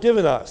Lord has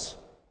given us.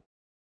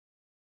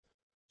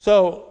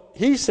 So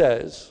he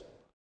says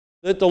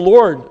that the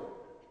Lord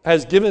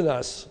has given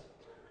us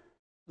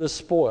the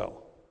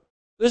spoil.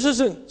 This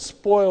isn't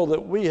spoil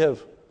that we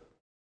have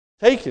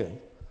taken.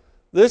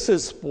 This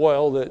is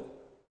spoil that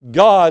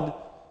God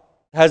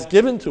has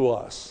given to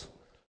us.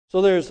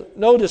 So there's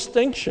no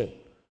distinction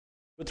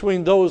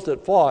between those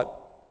that fought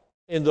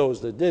and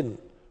those that didn't,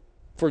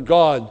 for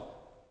God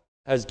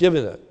has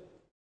given it.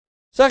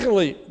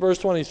 Secondly, verse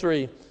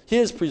 23, he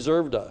has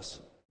preserved us.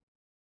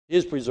 He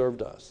has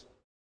preserved us.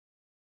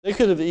 They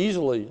could have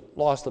easily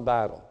lost the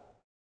battle.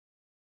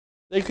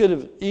 They could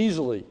have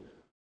easily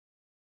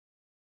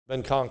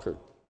been conquered.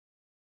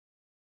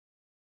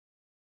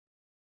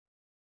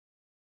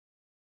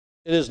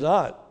 It is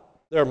not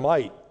their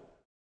might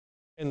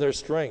and their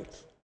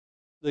strength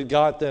that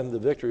got them the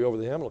victory over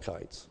the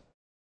Amalekites.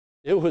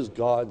 It was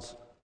God's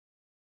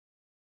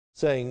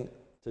saying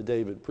to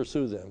David,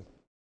 pursue them,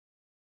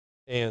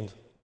 and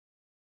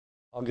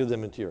I'll give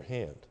them into your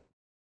hand.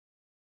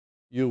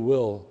 You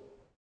will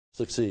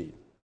succeed.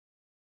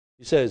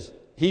 He says,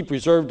 he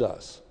preserved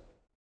us.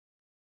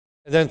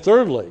 And then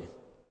thirdly,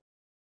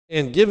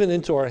 and given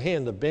into our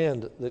hand the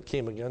band that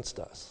came against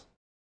us.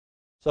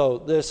 So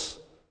this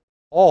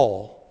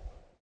all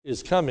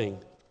is coming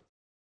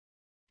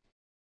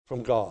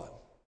from God.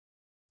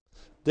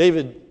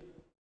 David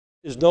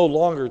is no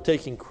longer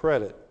taking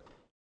credit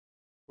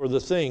for the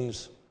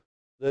things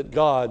that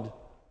God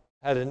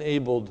had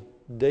enabled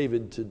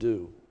David to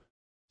do.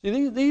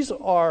 See, these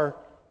are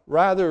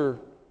rather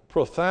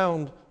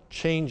profound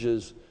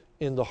changes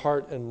in the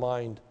heart and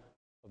mind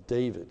of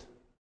David,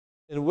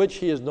 in which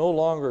he is no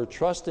longer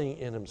trusting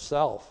in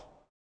himself,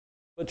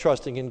 but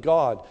trusting in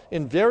God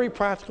in very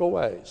practical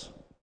ways.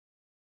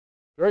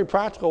 Very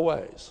practical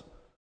ways.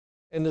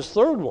 And this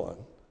third one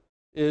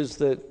is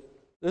that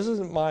this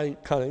isn't my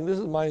cunning, this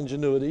is my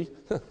ingenuity,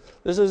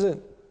 this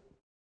isn't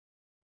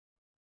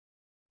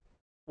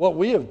what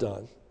we have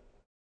done.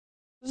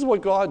 This is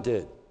what God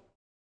did.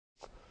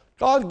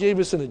 God gave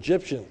us an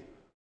Egyptian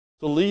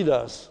to lead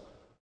us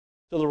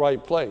to the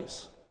right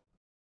place.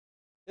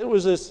 It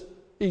was this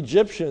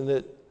Egyptian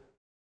that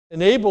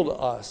enabled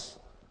us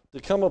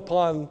to come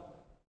upon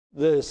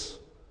this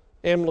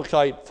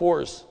Amalekite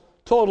force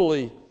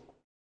totally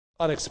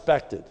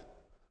unexpected,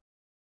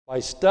 by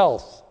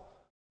stealth,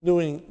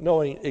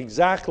 knowing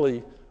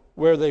exactly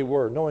where they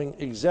were, knowing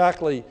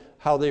exactly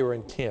how they were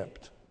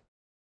encamped.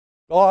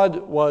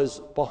 God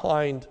was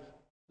behind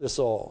this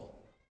all.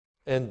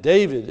 And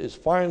David is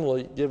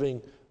finally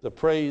giving the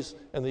praise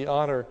and the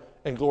honor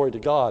and glory to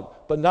God,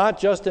 but not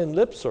just in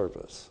lip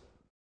service,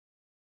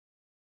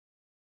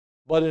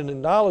 but in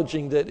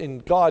acknowledging that in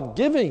God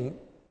giving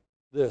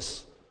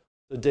this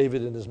to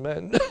David and his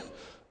men,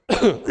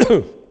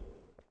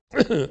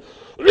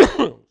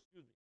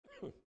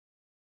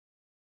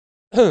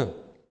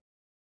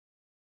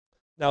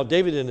 now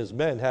David and his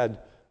men had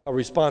a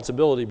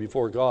responsibility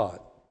before God.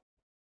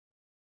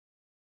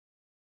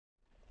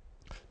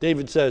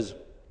 David says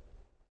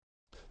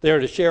they are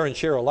to share and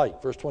share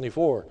alike. Verse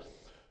 24,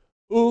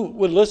 who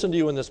would listen to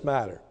you in this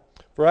matter?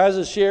 For as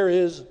his share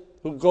is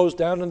who goes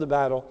down into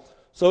battle,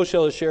 so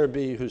shall his share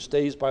be who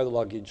stays by the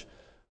luggage.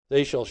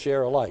 They shall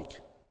share alike.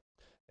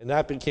 And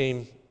that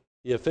became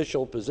the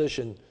official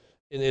position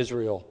in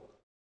Israel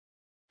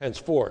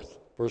henceforth.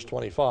 Verse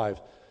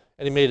 25,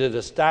 and he made it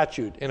a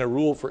statute and a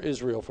rule for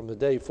Israel from the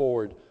day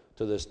forward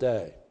to this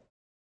day.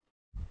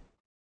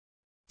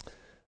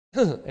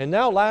 And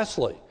now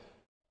lastly,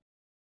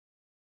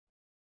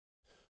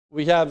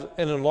 we have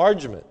an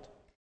enlargement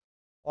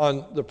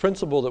on the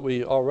principle that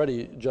we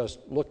already just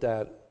looked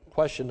at,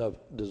 question of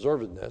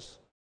deservedness,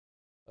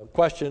 a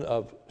question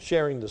of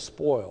sharing the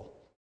spoil.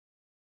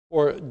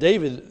 Or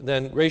David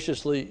then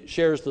graciously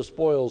shares the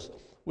spoils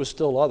with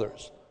still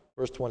others.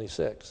 Verse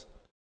 26.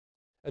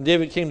 And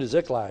David came to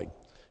Ziklag.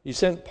 He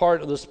sent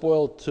part of the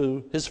spoil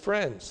to his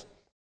friends,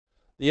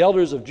 the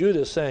elders of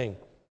Judah, saying,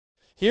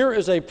 here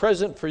is a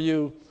present for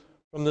you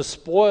from the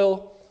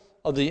spoil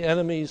of the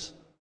enemies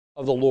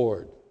of the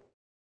Lord.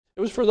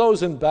 It was for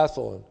those in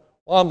Bethel, and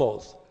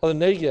Ramoth, of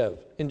the Negev,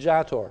 in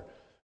Jator,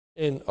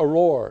 in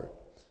Aror,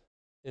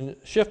 in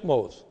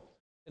Shifmoth,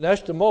 in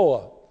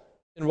Eshtemoa,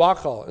 in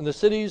Rakal, in the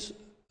cities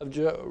of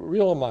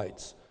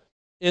Jerahmeelites,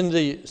 in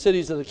the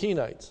cities of the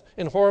Kenites,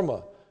 in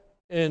Hormah,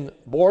 in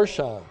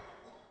Borshan,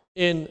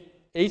 in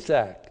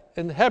Athak,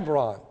 in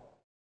Hebron.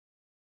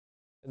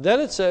 And then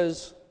it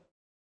says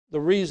the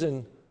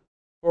reason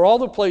for all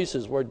the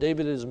places where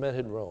David and his men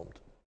had roamed.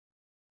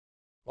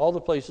 All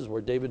the places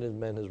where David and his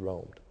men has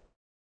roamed.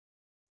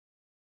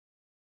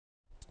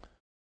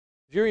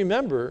 If you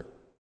remember,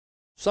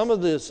 some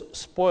of this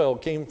spoil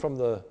came from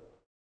the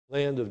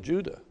land of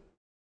Judah.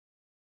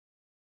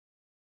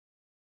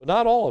 But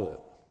not all of it.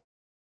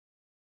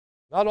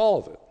 Not all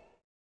of it.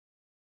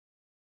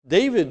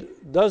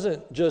 David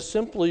doesn't just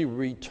simply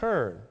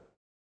return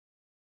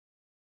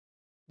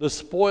the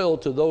spoil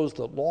to those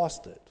that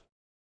lost it.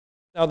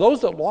 Now,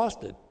 those that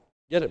lost it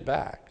get it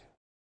back.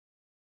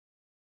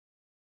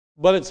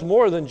 But it's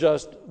more than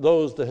just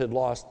those that had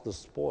lost the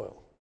spoil.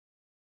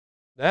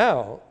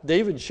 Now,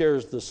 David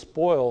shares the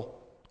spoil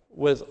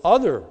with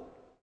other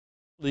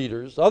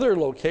leaders, other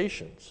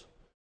locations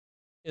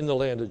in the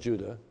land of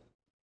Judah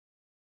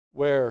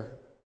where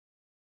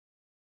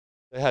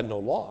they had no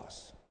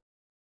loss,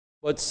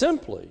 but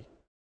simply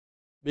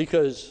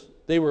because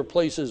they were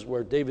places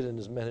where David and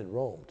his men had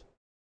roamed.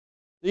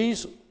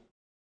 These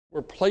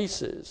were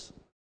places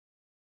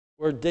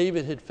where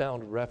David had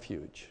found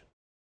refuge.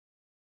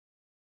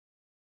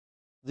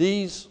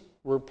 These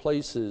were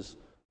places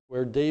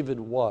where David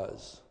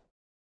was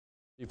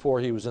before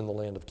he was in the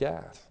land of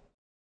Gath.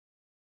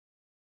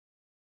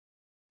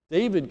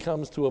 David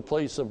comes to a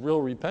place of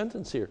real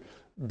repentance here.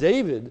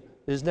 David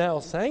is now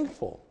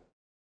thankful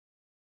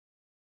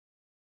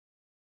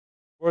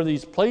for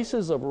these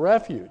places of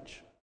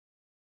refuge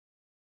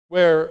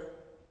where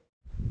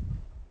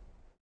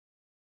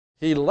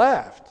he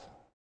left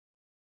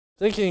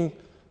thinking,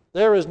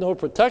 there is no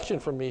protection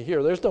for me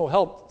here. There's no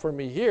help for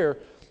me here.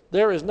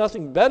 There is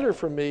nothing better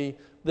for me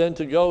than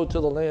to go to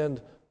the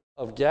land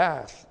of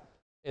Gath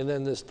and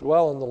then this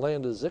dwell in the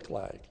land of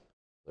Ziklag.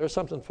 There's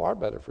something far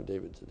better for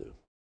David to do.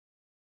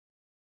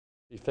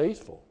 Be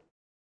faithful,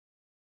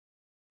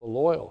 be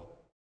loyal,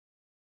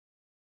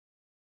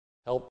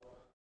 help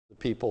the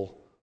people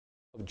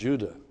of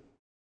Judah.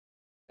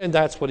 And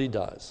that's what he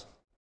does.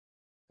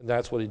 And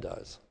that's what he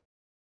does.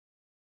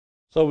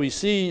 So we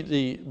see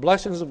the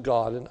blessings of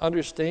God and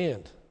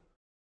understand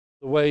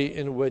the way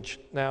in which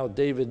now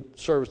David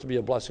serves to be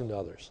a blessing to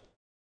others.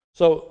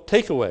 So,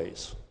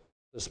 takeaways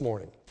this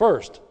morning.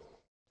 First,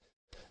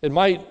 it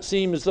might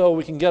seem as though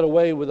we can get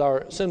away with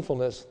our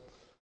sinfulness,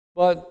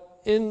 but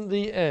in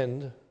the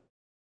end,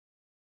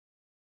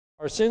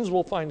 our sins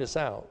will find us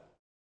out.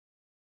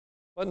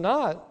 But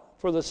not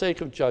for the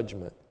sake of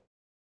judgment,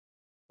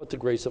 but the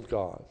grace of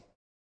God.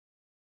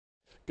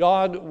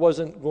 God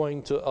wasn't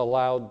going to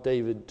allow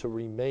David to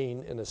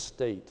remain in a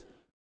state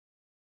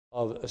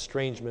of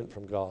estrangement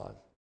from God.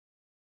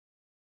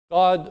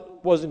 God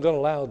wasn't going to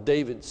allow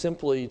David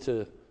simply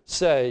to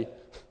say,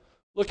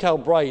 look how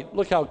bright,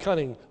 look how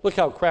cunning, look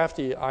how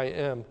crafty I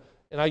am,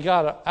 and I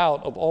got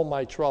out of all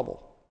my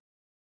trouble.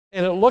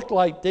 And it looked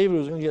like David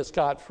was going to get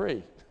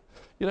scot-free.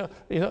 You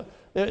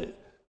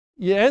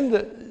end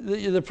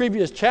the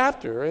previous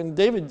chapter, and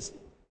David's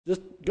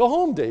just, go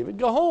home, David,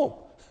 go home.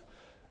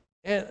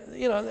 And,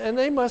 and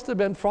they must have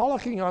been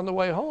frolicking on the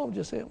way home,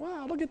 just saying,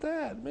 wow, look at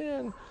that,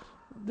 man.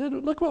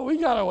 Look what we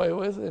got away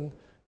with. And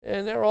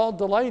they're all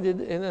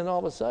delighted, and then all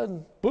of a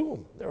sudden,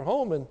 boom, they're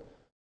home, and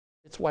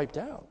it's wiped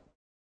out.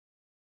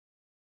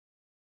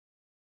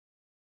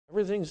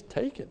 Everything's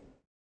taken.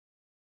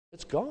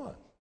 It's gone.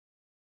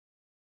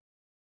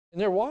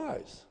 And their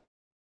wives.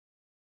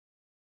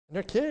 And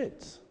their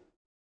kids.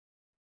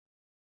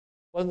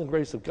 It wasn't the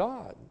grace of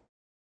God.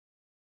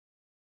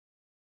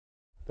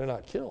 They're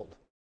not killed.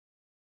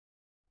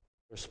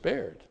 They're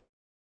spared.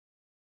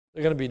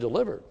 They're going to be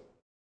delivered.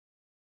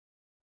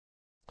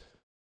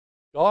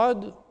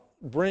 God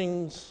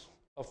brings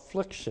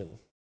affliction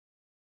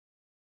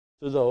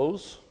to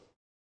those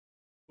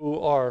who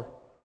are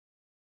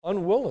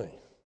unwilling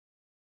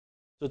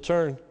to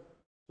turn to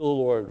the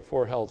Lord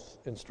for health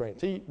and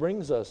strength. He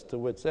brings us to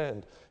wit's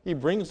end. He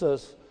brings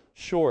us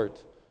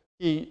short.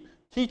 He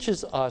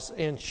teaches us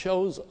and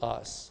shows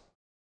us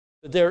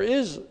that there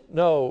is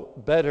no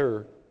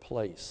better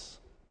place.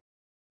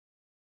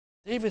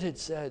 David had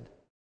said,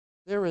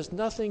 "There is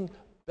nothing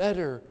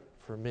better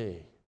for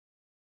me."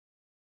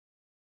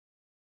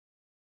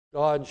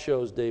 God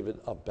shows David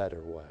a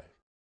better way.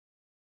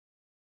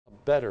 A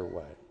better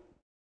way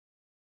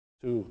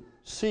to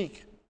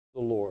seek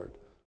the Lord,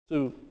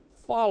 to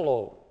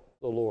follow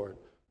the Lord,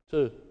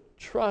 to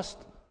trust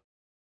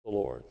the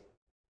Lord.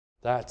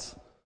 That's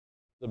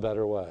the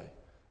better way.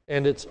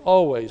 And it's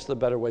always the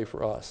better way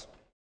for us.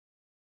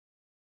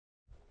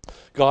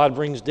 God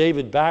brings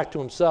David back to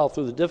himself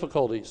through the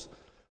difficulties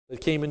that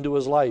came into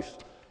his life.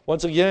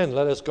 Once again,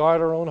 let us guard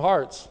our own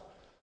hearts,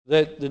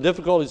 that the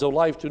difficulties of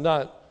life do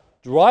not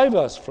drive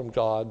us from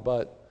God,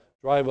 but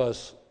drive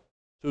us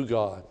to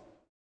God.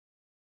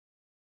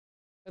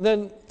 And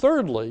then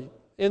thirdly,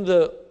 in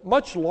the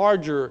much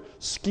larger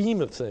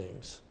scheme of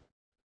things,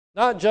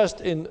 not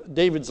just in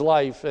David's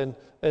life and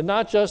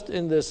not just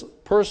in this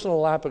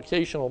personal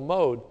applicational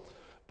mode,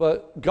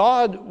 but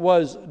God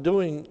was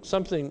doing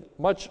something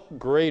much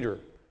greater.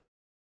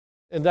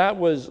 And that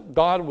was,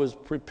 God was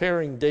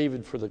preparing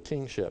David for the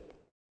kingship.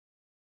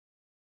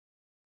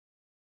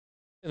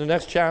 In the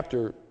next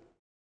chapter,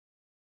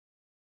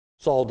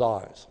 Saul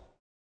dies.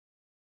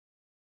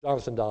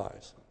 Jonathan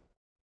dies.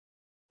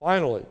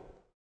 Finally,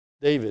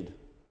 David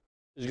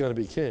is going to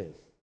be king.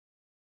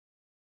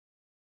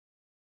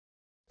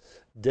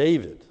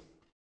 David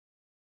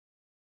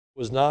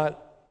was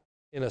not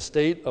in a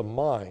state of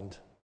mind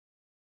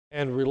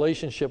and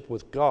relationship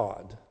with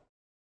God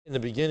in the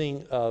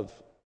beginning of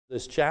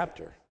this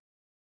chapter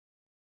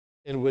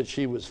in which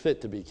he was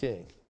fit to be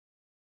king.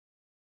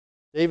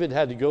 David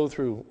had to go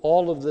through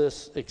all of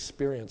this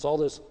experience, all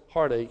this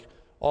heartache,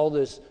 all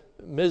this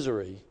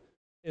misery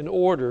in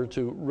order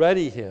to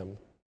ready him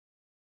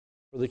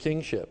for the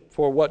kingship,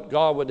 for what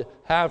God would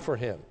have for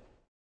him.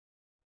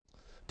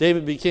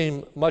 David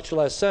became much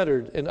less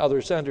centered and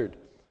other-centered.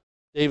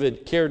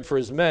 David cared for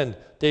his men.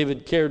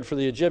 David cared for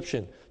the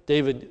Egyptian.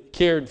 David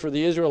cared for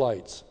the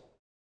Israelites.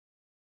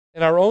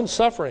 And our own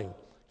suffering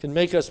can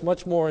make us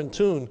much more in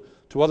tune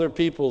to other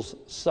people's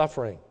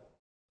suffering.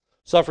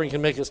 Suffering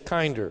can make us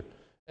kinder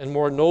and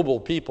more noble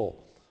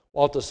people,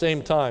 while at the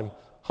same time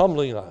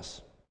humbling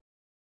us.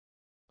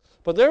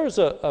 But there is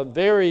a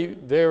very,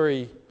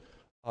 very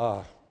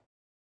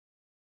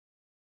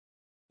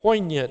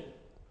poignant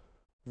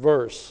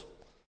verse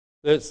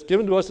that's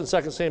given to us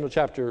in 2 Samuel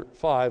chapter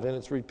 5, and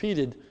it's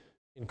repeated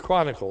in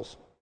Chronicles.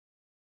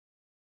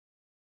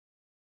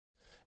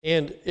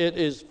 And it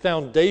is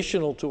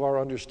foundational to our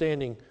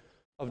understanding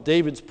of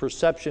David's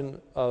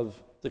perception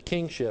of the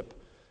kingship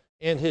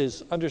and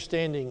his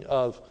understanding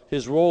of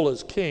his role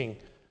as king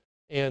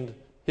and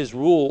his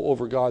rule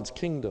over God's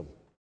kingdom.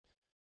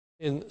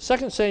 In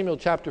 2 Samuel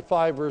chapter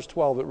 5, verse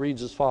 12, it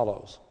reads as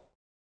follows.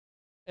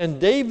 And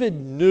David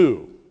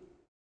knew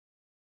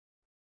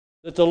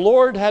that the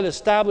Lord had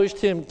established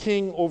him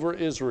king over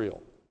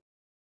Israel.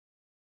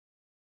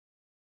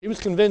 He was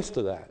convinced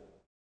of that.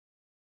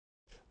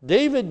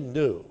 David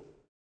knew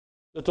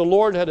that the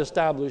Lord had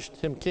established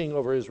him king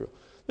over Israel.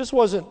 This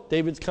wasn't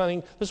David's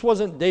cunning. This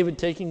wasn't David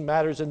taking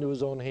matters into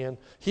his own hand.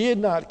 He had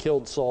not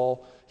killed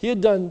Saul. He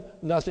had done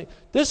nothing.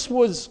 This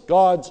was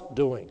God's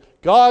doing.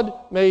 God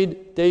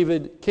made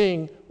David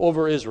king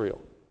over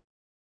Israel.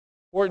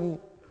 Important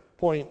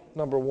point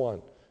number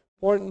one.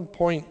 Important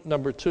point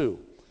number two.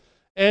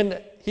 And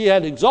he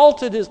had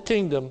exalted his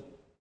kingdom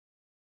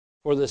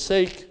for the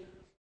sake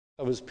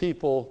of his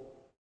people,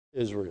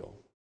 Israel.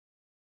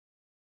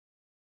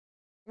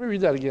 Let me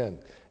read that again.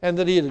 And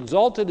that he had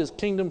exalted his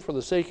kingdom for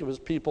the sake of his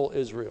people,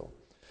 Israel.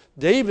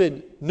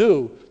 David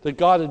knew that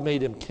God had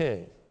made him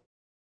king.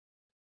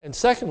 And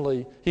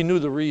secondly, he knew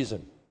the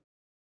reason.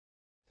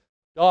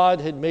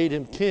 God had made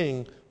him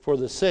king for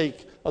the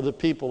sake of the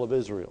people of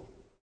Israel.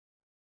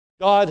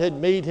 God had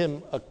made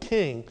him a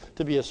king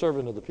to be a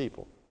servant of the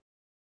people,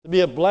 to be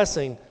a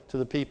blessing to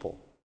the people.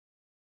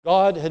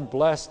 God had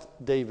blessed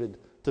David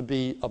to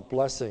be a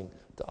blessing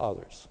to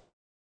others.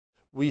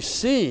 We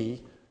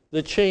see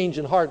the change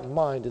in heart and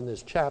mind in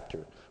this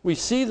chapter. We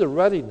see the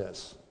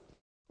readiness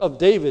of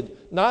David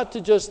not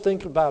to just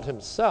think about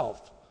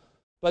himself,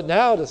 but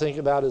now to think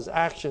about his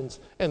actions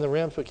and the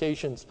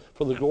ramifications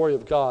for the glory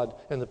of God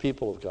and the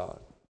people of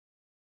God.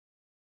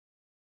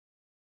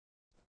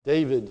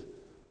 David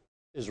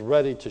is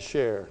ready to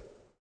share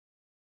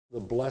the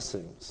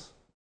blessings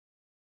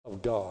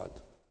of God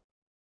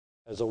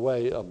as a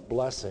way of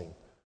blessing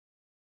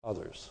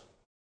others.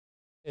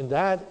 And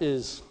that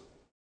is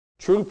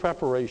true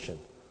preparation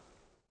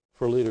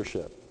for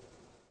leadership.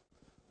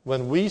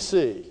 When we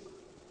see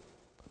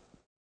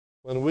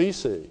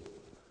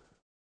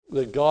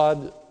that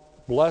God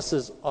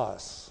blesses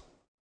us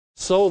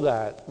so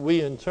that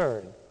we in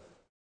turn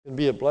can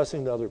be a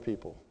blessing to other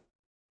people,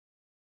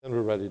 then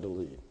we're ready to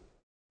lead.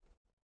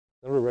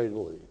 Then we're ready to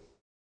lead.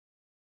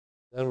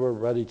 Then we're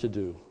ready to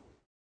do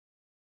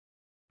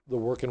the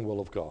work and will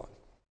of God.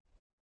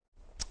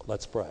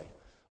 Let's pray.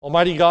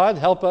 Almighty God,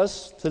 help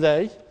us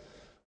today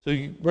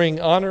to bring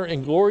honor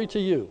and glory to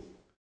you.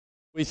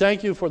 We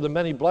thank you for the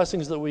many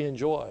blessings that we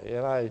enjoy,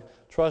 and I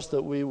trust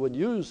that we would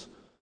use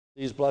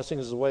these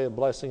blessings as a way of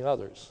blessing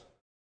others.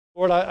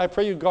 Lord, I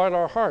pray you guard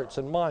our hearts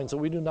and minds that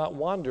we do not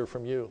wander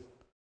from you.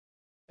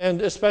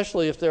 And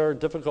especially if there are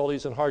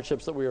difficulties and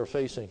hardships that we are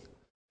facing,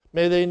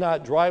 may they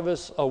not drive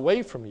us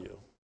away from you,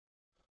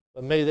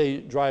 but may they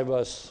drive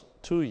us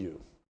to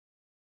you.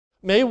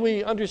 May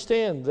we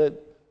understand that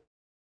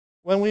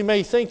when we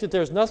may think that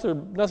there's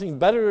nothing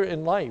better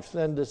in life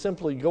than to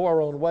simply go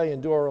our own way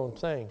and do our own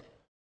thing,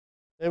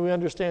 may we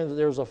understand that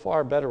there's a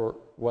far better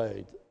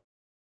way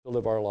to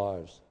live our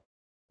lives.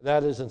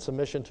 That is in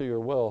submission to your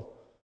will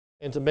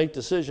and to make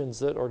decisions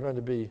that are going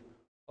to be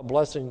a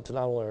blessing to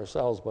not only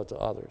ourselves but to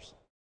others.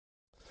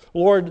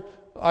 Lord,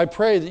 I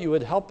pray that you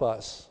would help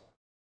us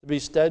to be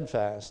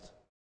steadfast,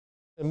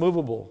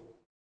 immovable,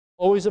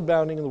 always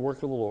abounding in the work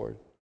of the Lord,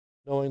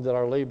 knowing that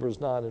our labor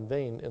is not in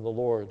vain in the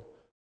Lord.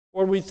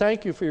 Lord, we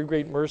thank you for your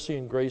great mercy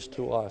and grace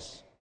to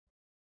us,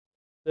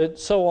 that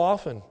so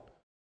often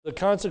the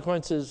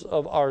consequences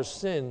of our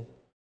sin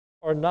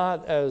are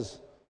not as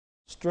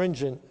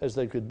stringent as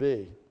they could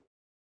be.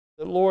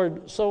 That,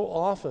 Lord, so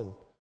often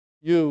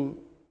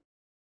you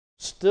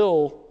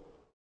still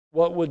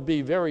what would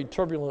be very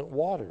turbulent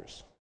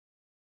waters.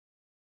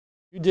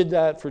 You did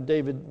that for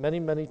David many,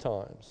 many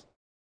times.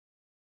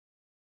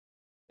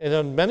 And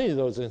in many of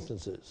those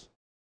instances,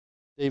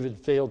 David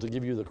failed to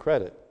give you the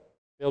credit,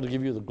 failed to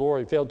give you the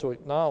glory, failed to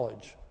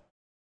acknowledge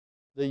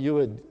that you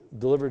had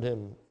delivered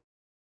him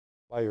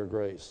by your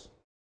grace.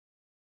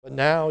 But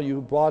now you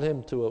brought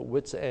him to a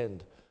wit's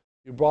end.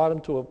 You brought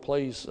him to a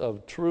place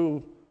of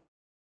true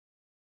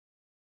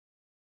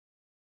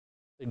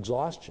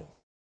exhaustion.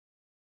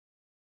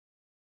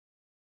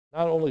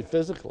 Not only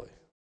physically,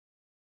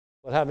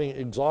 but having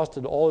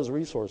exhausted all his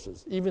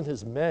resources, even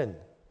his men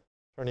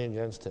turning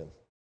against him.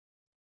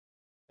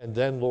 And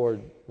then,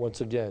 Lord,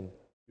 once again,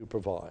 you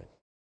provide.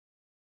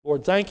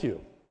 Lord, thank you.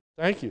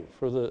 Thank you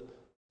for the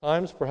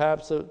times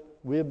perhaps that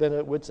we have been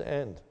at wit's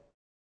end.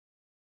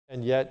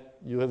 And yet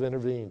you have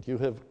intervened. You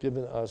have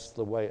given us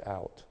the way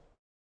out.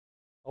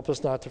 Help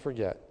us not to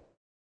forget.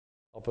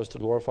 Help us to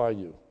glorify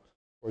you.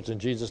 For it's in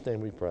Jesus' name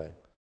we pray.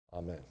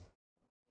 Amen.